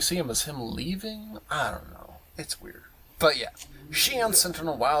the next time we see him is him leaving? I don't know. It's weird. But yeah, she and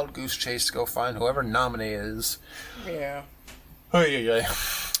Sentinel Wild Goose Chase to go find whoever Naminé is. Yeah. Oh, yeah.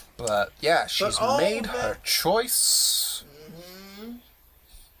 But yeah, she's made her choice. Mm-hmm.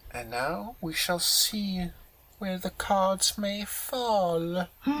 And now we shall see where the cards may fall.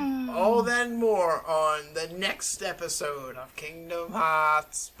 All that and more on the next episode of Kingdom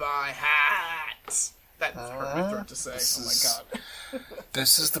Hearts by Hat. That's hard to say. Oh my god.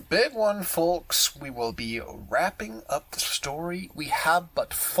 This is the big one, folks. We will be wrapping up the story. We have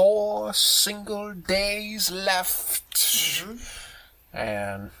but 4 single days left. Mm-hmm.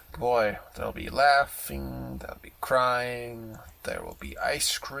 And boy, there'll be laughing, there'll be crying, there will be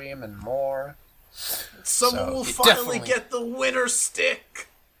ice cream and more. Someone will finally get the winner stick.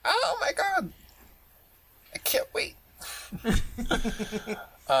 Oh my god. I can't wait.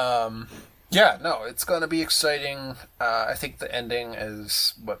 Yeah, no, it's going to be exciting. I think the ending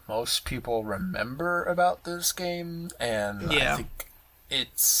is what most people remember about this game, and I think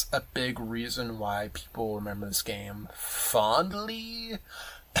it's a big reason why people remember this game fondly.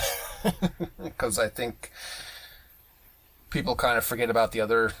 Because I think people kind of forget about the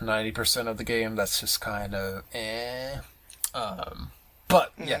other 90% of the game. That's just kind of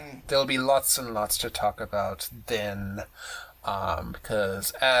But yeah, there'll be lots and lots to talk about then.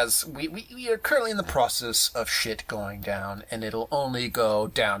 Because as we are currently in the process of shit going down, and it'll only go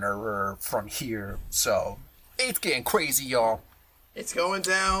downer from here. So it's getting crazy, y'all. It's going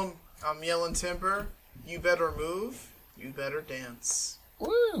down. I'm yelling timber. You better move. You better dance.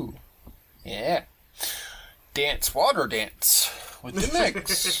 Woo! Yeah. Dance, water dance with the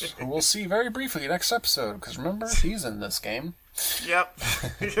mix. Who we'll see very briefly next episode. Because remember, he's in this game. Yep.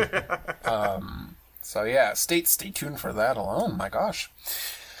 So yeah, stay tuned for that alone. My gosh.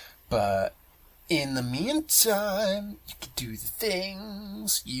 But in the meantime, you can do the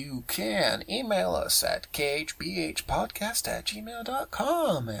things. You can email us at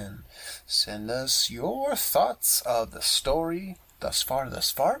khbhpodcast@gmail.com and send us your thoughts of the story thus far.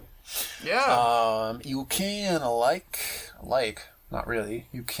 Yeah. You can not really.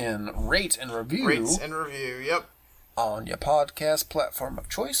 You can rate and review. Yep. On your podcast platform of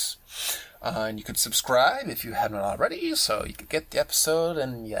choice. And you can subscribe if you haven't already, so you can get the episode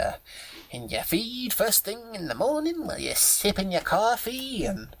in your feed first thing in the morning while you're sipping your coffee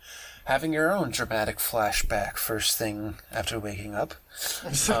and having your own dramatic flashback first thing after waking up.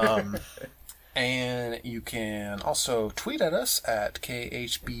 And you can also tweet at us at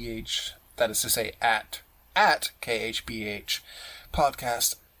KHBH, that is to say at KHBH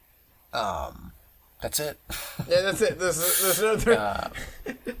podcast. That's it. Yeah, that's it. There's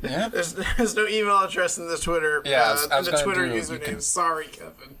no email address in the Twitter. Yeah, in the Twitter username. Sorry,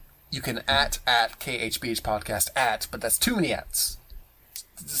 Kevin. You can at KHBH podcast but that's too many ats.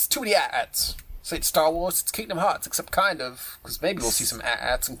 There's too many ats. Say it's Star Wars, it's Kingdom Hearts, except kind of, because maybe we'll see some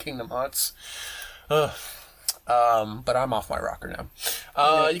ats in Kingdom Hearts. But I'm off my rocker now.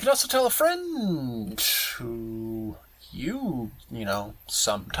 You can also tell a friend who you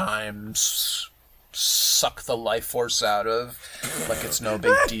sometimes suck the life force out of like it's no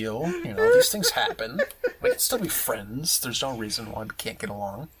big deal. These things happen. We can still be friends. There's no reason why we can't get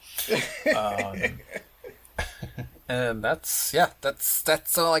along. And that's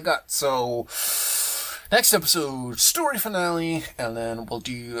all I got. So next episode, story finale, and then we'll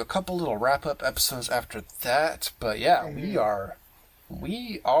do a couple little wrap-up episodes after that. But yeah, we are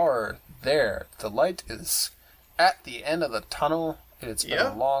there. The light is at the end of the tunnel. It's been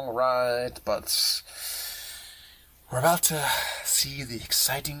a long ride, but we're about to see the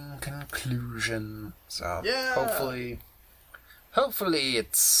exciting conclusion. So hopefully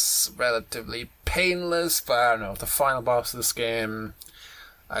it's relatively painless, but I don't know. The final boss of this game,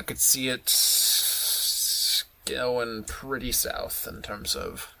 I could see it going pretty south in terms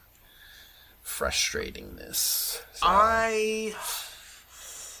of frustratingness. So.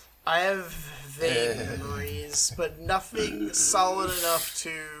 I have vague memories, but nothing solid enough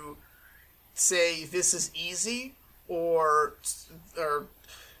to say this is easy, or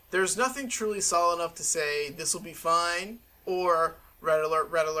there's nothing truly solid enough to say this will be fine, or red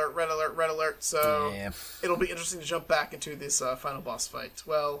alert. So it'll be interesting to jump back into this final boss fight.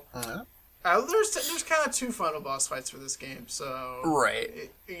 Well, there's kind of 2 final boss fights for this game, so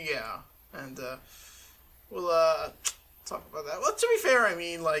and we'll talk about that. Well, to be fair, I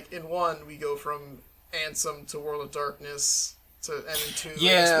mean, like, in 1, we go from Ansem to World of Darkness, and in 2...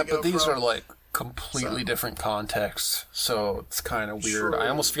 Yeah, but these are, like, completely different contexts, so it's kind of weird. True. I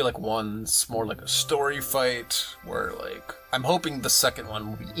almost feel like 1's more like a story fight, where, like, I'm hoping the second one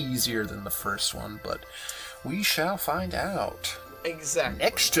will be easier than the first one, but we shall find out. Exactly.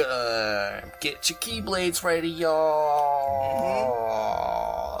 Next time, get your keyblades ready, y'all.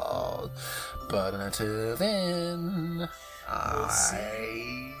 But until then,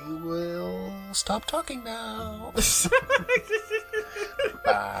 I will stop talking now.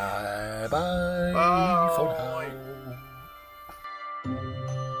 Bye. Bye.